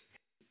it.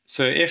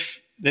 So if,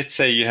 let's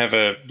say, you have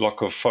a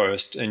block of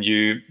forest and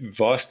you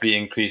vastly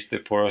increase the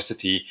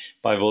porosity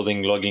by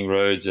building logging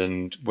roads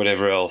and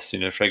whatever else,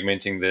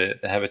 fragmenting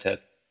the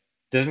habitat,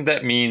 doesn't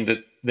that mean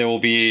that there will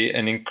be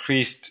an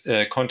increased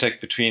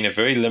contact between a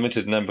very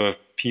limited number of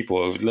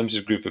people, a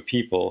limited group of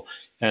people,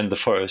 and the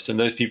forest? And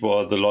those people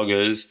are the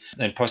loggers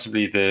and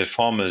possibly the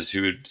farmers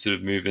who would sort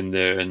of move in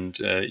there and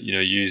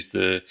use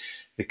the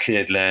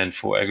cleared land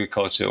for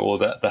agriculture, or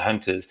the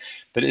hunters.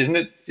 But isn't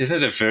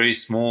it a very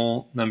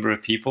small number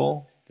of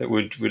people that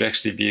would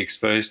actually be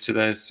exposed to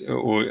those?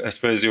 Or I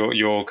suppose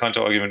your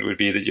counter argument would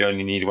be that you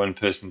only need one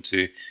person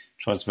to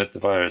transmit the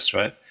virus,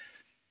 right?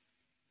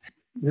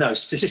 No,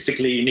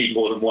 statistically you need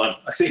more than one,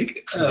 I think.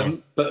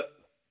 But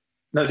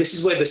no, this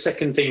is where the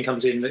second thing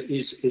comes in, that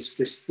is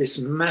this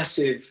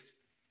massive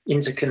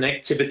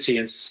interconnectivity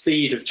and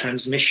speed of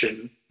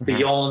transmission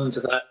beyond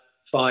that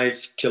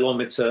 5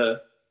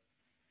 kilometer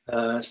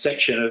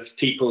section of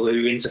people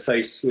who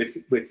interface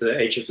with the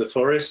edge of the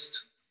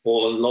forest,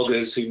 or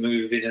loggers who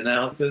move in and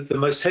out. The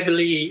most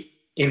heavily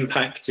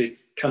impacted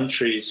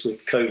countries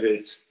with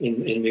COVID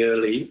in the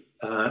early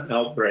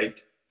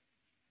outbreak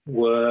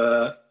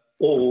were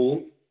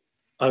all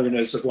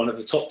owners of one of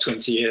the top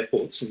 20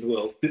 airports in the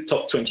world, the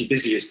top 20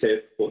 busiest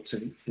airports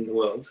in the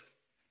world.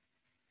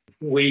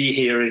 We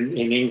here in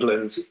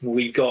England,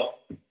 we got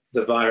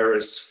the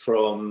virus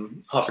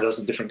from half a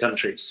dozen different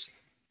countries.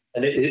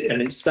 And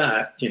it's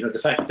that, the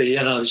fact, the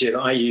analogy that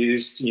I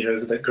used,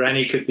 that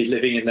Granny could be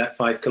living in that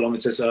 5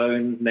 kilometer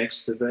zone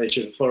next to the edge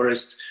of the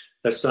forest.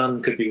 Her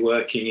son could be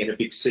working in a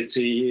big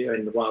city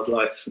in the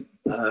wildlife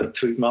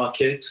food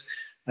market,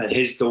 and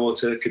his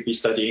daughter could be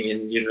studying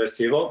in the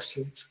University of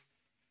Oxford.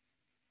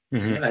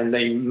 And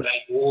they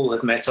may all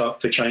have met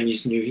up for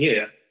Chinese New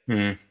Year.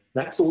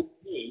 That's all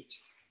you need.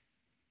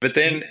 But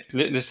then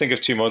let's think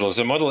of two models.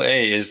 So model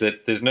A is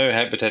that there's no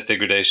habitat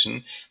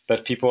degradation,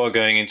 but people are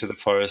going into the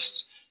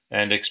forest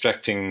and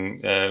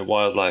extracting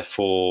wildlife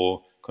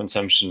for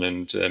consumption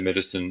and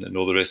medicine and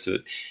all the rest of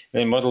it.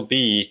 And then model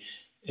B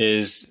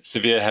is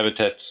severe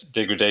habitat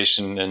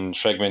degradation and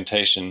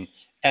fragmentation,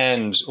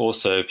 and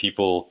also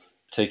people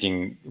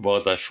taking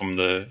wildlife from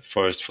the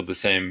forest for the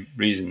same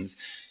reasons.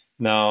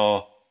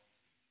 Now,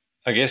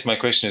 I guess my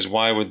question is,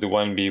 why would the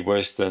one be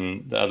worse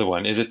than the other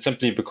one? Is it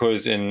simply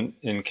because in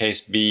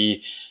case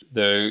B,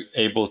 they're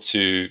able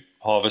to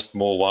harvest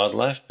more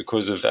wildlife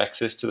because of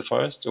access to the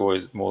forest, or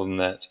is it more than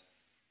that?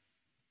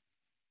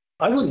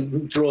 I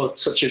wouldn't draw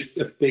such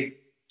a big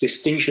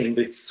distinction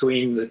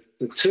between the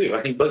two.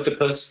 I think both are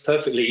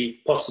perfectly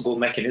possible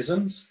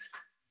mechanisms,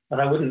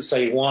 and I wouldn't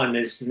say one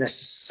is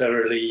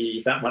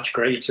necessarily that much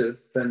greater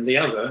than the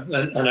other.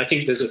 And I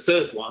think there's a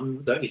third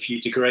one, that if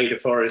you degrade a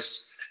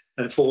forest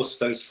and force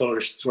those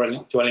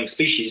forest-dwelling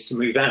species to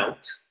move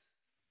out,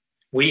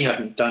 we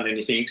haven't done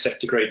anything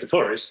except degrade the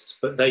forest,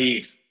 but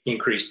they've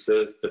increased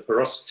the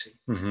porosity.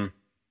 Mm-hmm.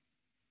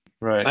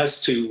 Right.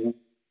 As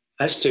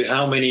to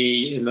how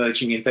many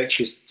emerging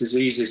infectious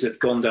diseases have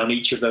gone down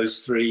each of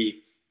those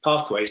three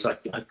pathways, I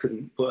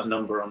couldn't put a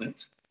number on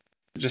it.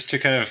 Just to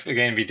kind of,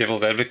 again, be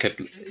devil's advocate,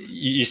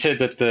 you said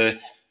that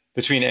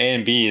between A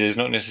and B, there's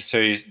not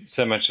necessarily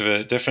so much of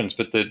a difference,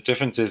 but the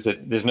difference is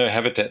that there's no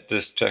habitat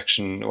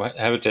destruction or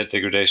habitat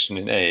degradation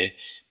in A,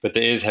 but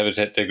there is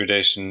habitat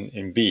degradation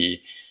in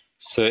B.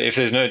 So if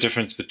there's no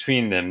difference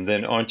between them,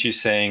 then aren't you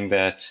saying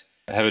that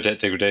habitat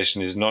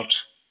degradation is not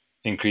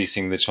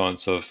increasing the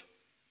chance of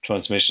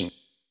transmission?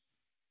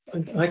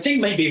 I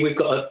think maybe we've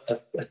got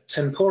a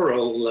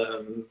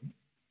temporal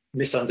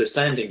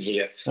misunderstanding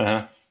here.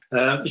 Uh-huh.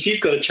 If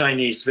you've got a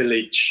Chinese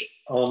village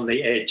on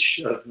the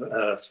edge of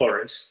a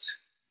forest,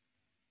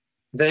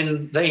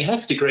 then they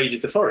have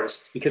degraded the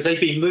forest because they've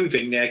been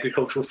moving the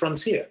agricultural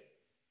frontier.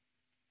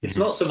 It's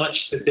not so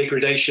much the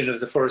degradation of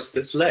the forest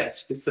that's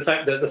left, it's the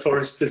fact that the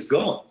forest has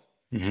gone.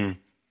 Mm-hmm.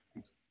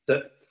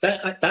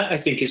 That I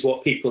think is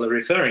what people are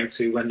referring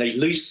to when they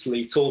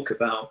loosely talk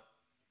about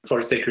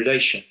forest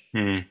degradation.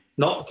 Mm.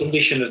 Not the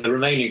condition of the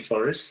remaining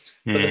forest,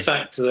 but the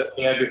fact that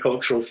the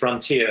agricultural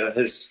frontier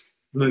has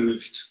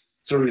moved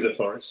through the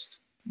forest.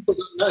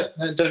 People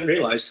don't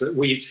realise that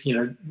we've,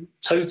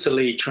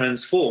 totally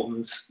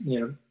transformed,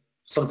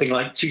 something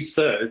like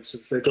 2/3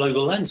 of the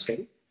global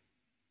landscape.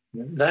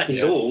 That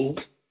is all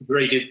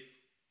degraded,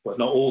 well,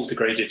 not all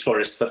degraded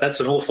forests, but that's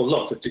an awful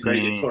lot of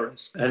degraded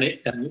forests, and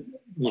it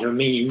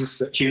means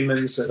that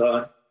humans that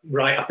are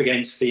right up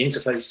against the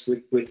interface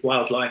with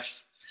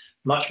wildlife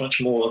much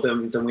more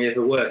than we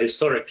ever were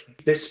historically.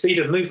 This speed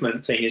of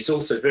movement thing is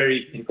also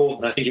very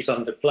important. I think it's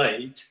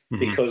underplayed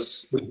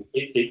because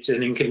it's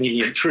an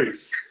inconvenient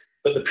truth.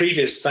 But the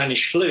previous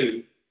Spanish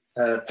flu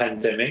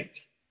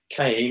pandemic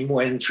came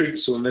when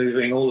troops were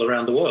moving all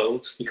around the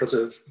world because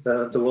of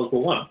the World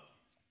War I.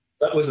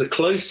 That was the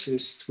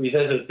closest we've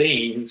ever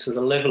been to the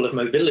level of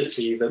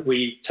mobility that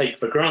we take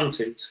for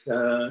granted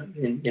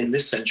in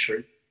this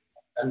century.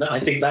 And I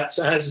think that's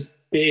as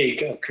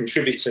big a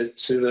contributor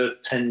to the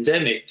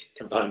pandemic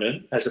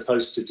component as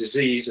opposed to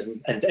disease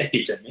and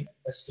epidemic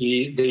as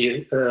the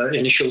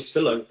initial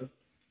spillover.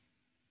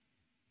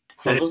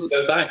 And if we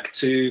go back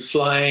to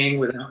flying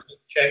without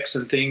checks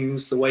and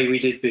things the way we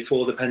did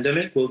before the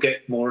pandemic, we'll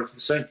get more of the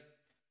same.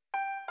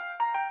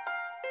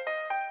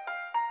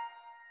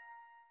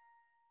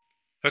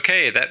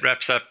 Okay, that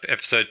wraps up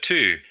episode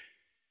 2.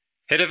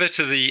 Head over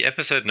to the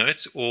episode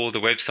notes or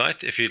the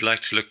website if you'd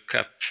like to look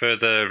up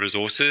further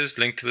resources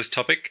linked to this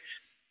topic.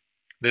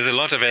 There's a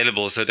lot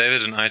available, so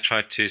David and I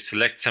tried to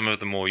select some of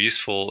the more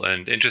useful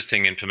and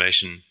interesting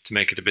information to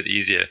make it a bit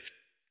easier.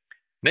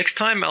 Next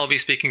time, I'll be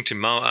speaking to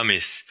Mao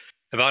Amis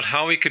about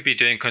how we could be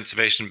doing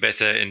conservation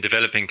better in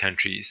developing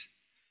countries.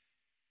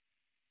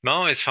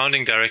 Mao is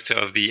founding director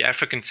of the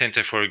African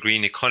Center for a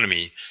Green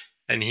Economy,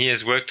 and he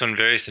has worked on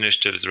various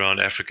initiatives around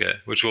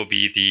Africa, which will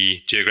be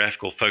the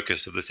geographical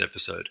focus of this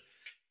episode.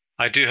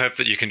 I do hope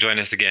that you can join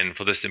us again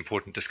for this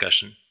important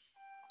discussion.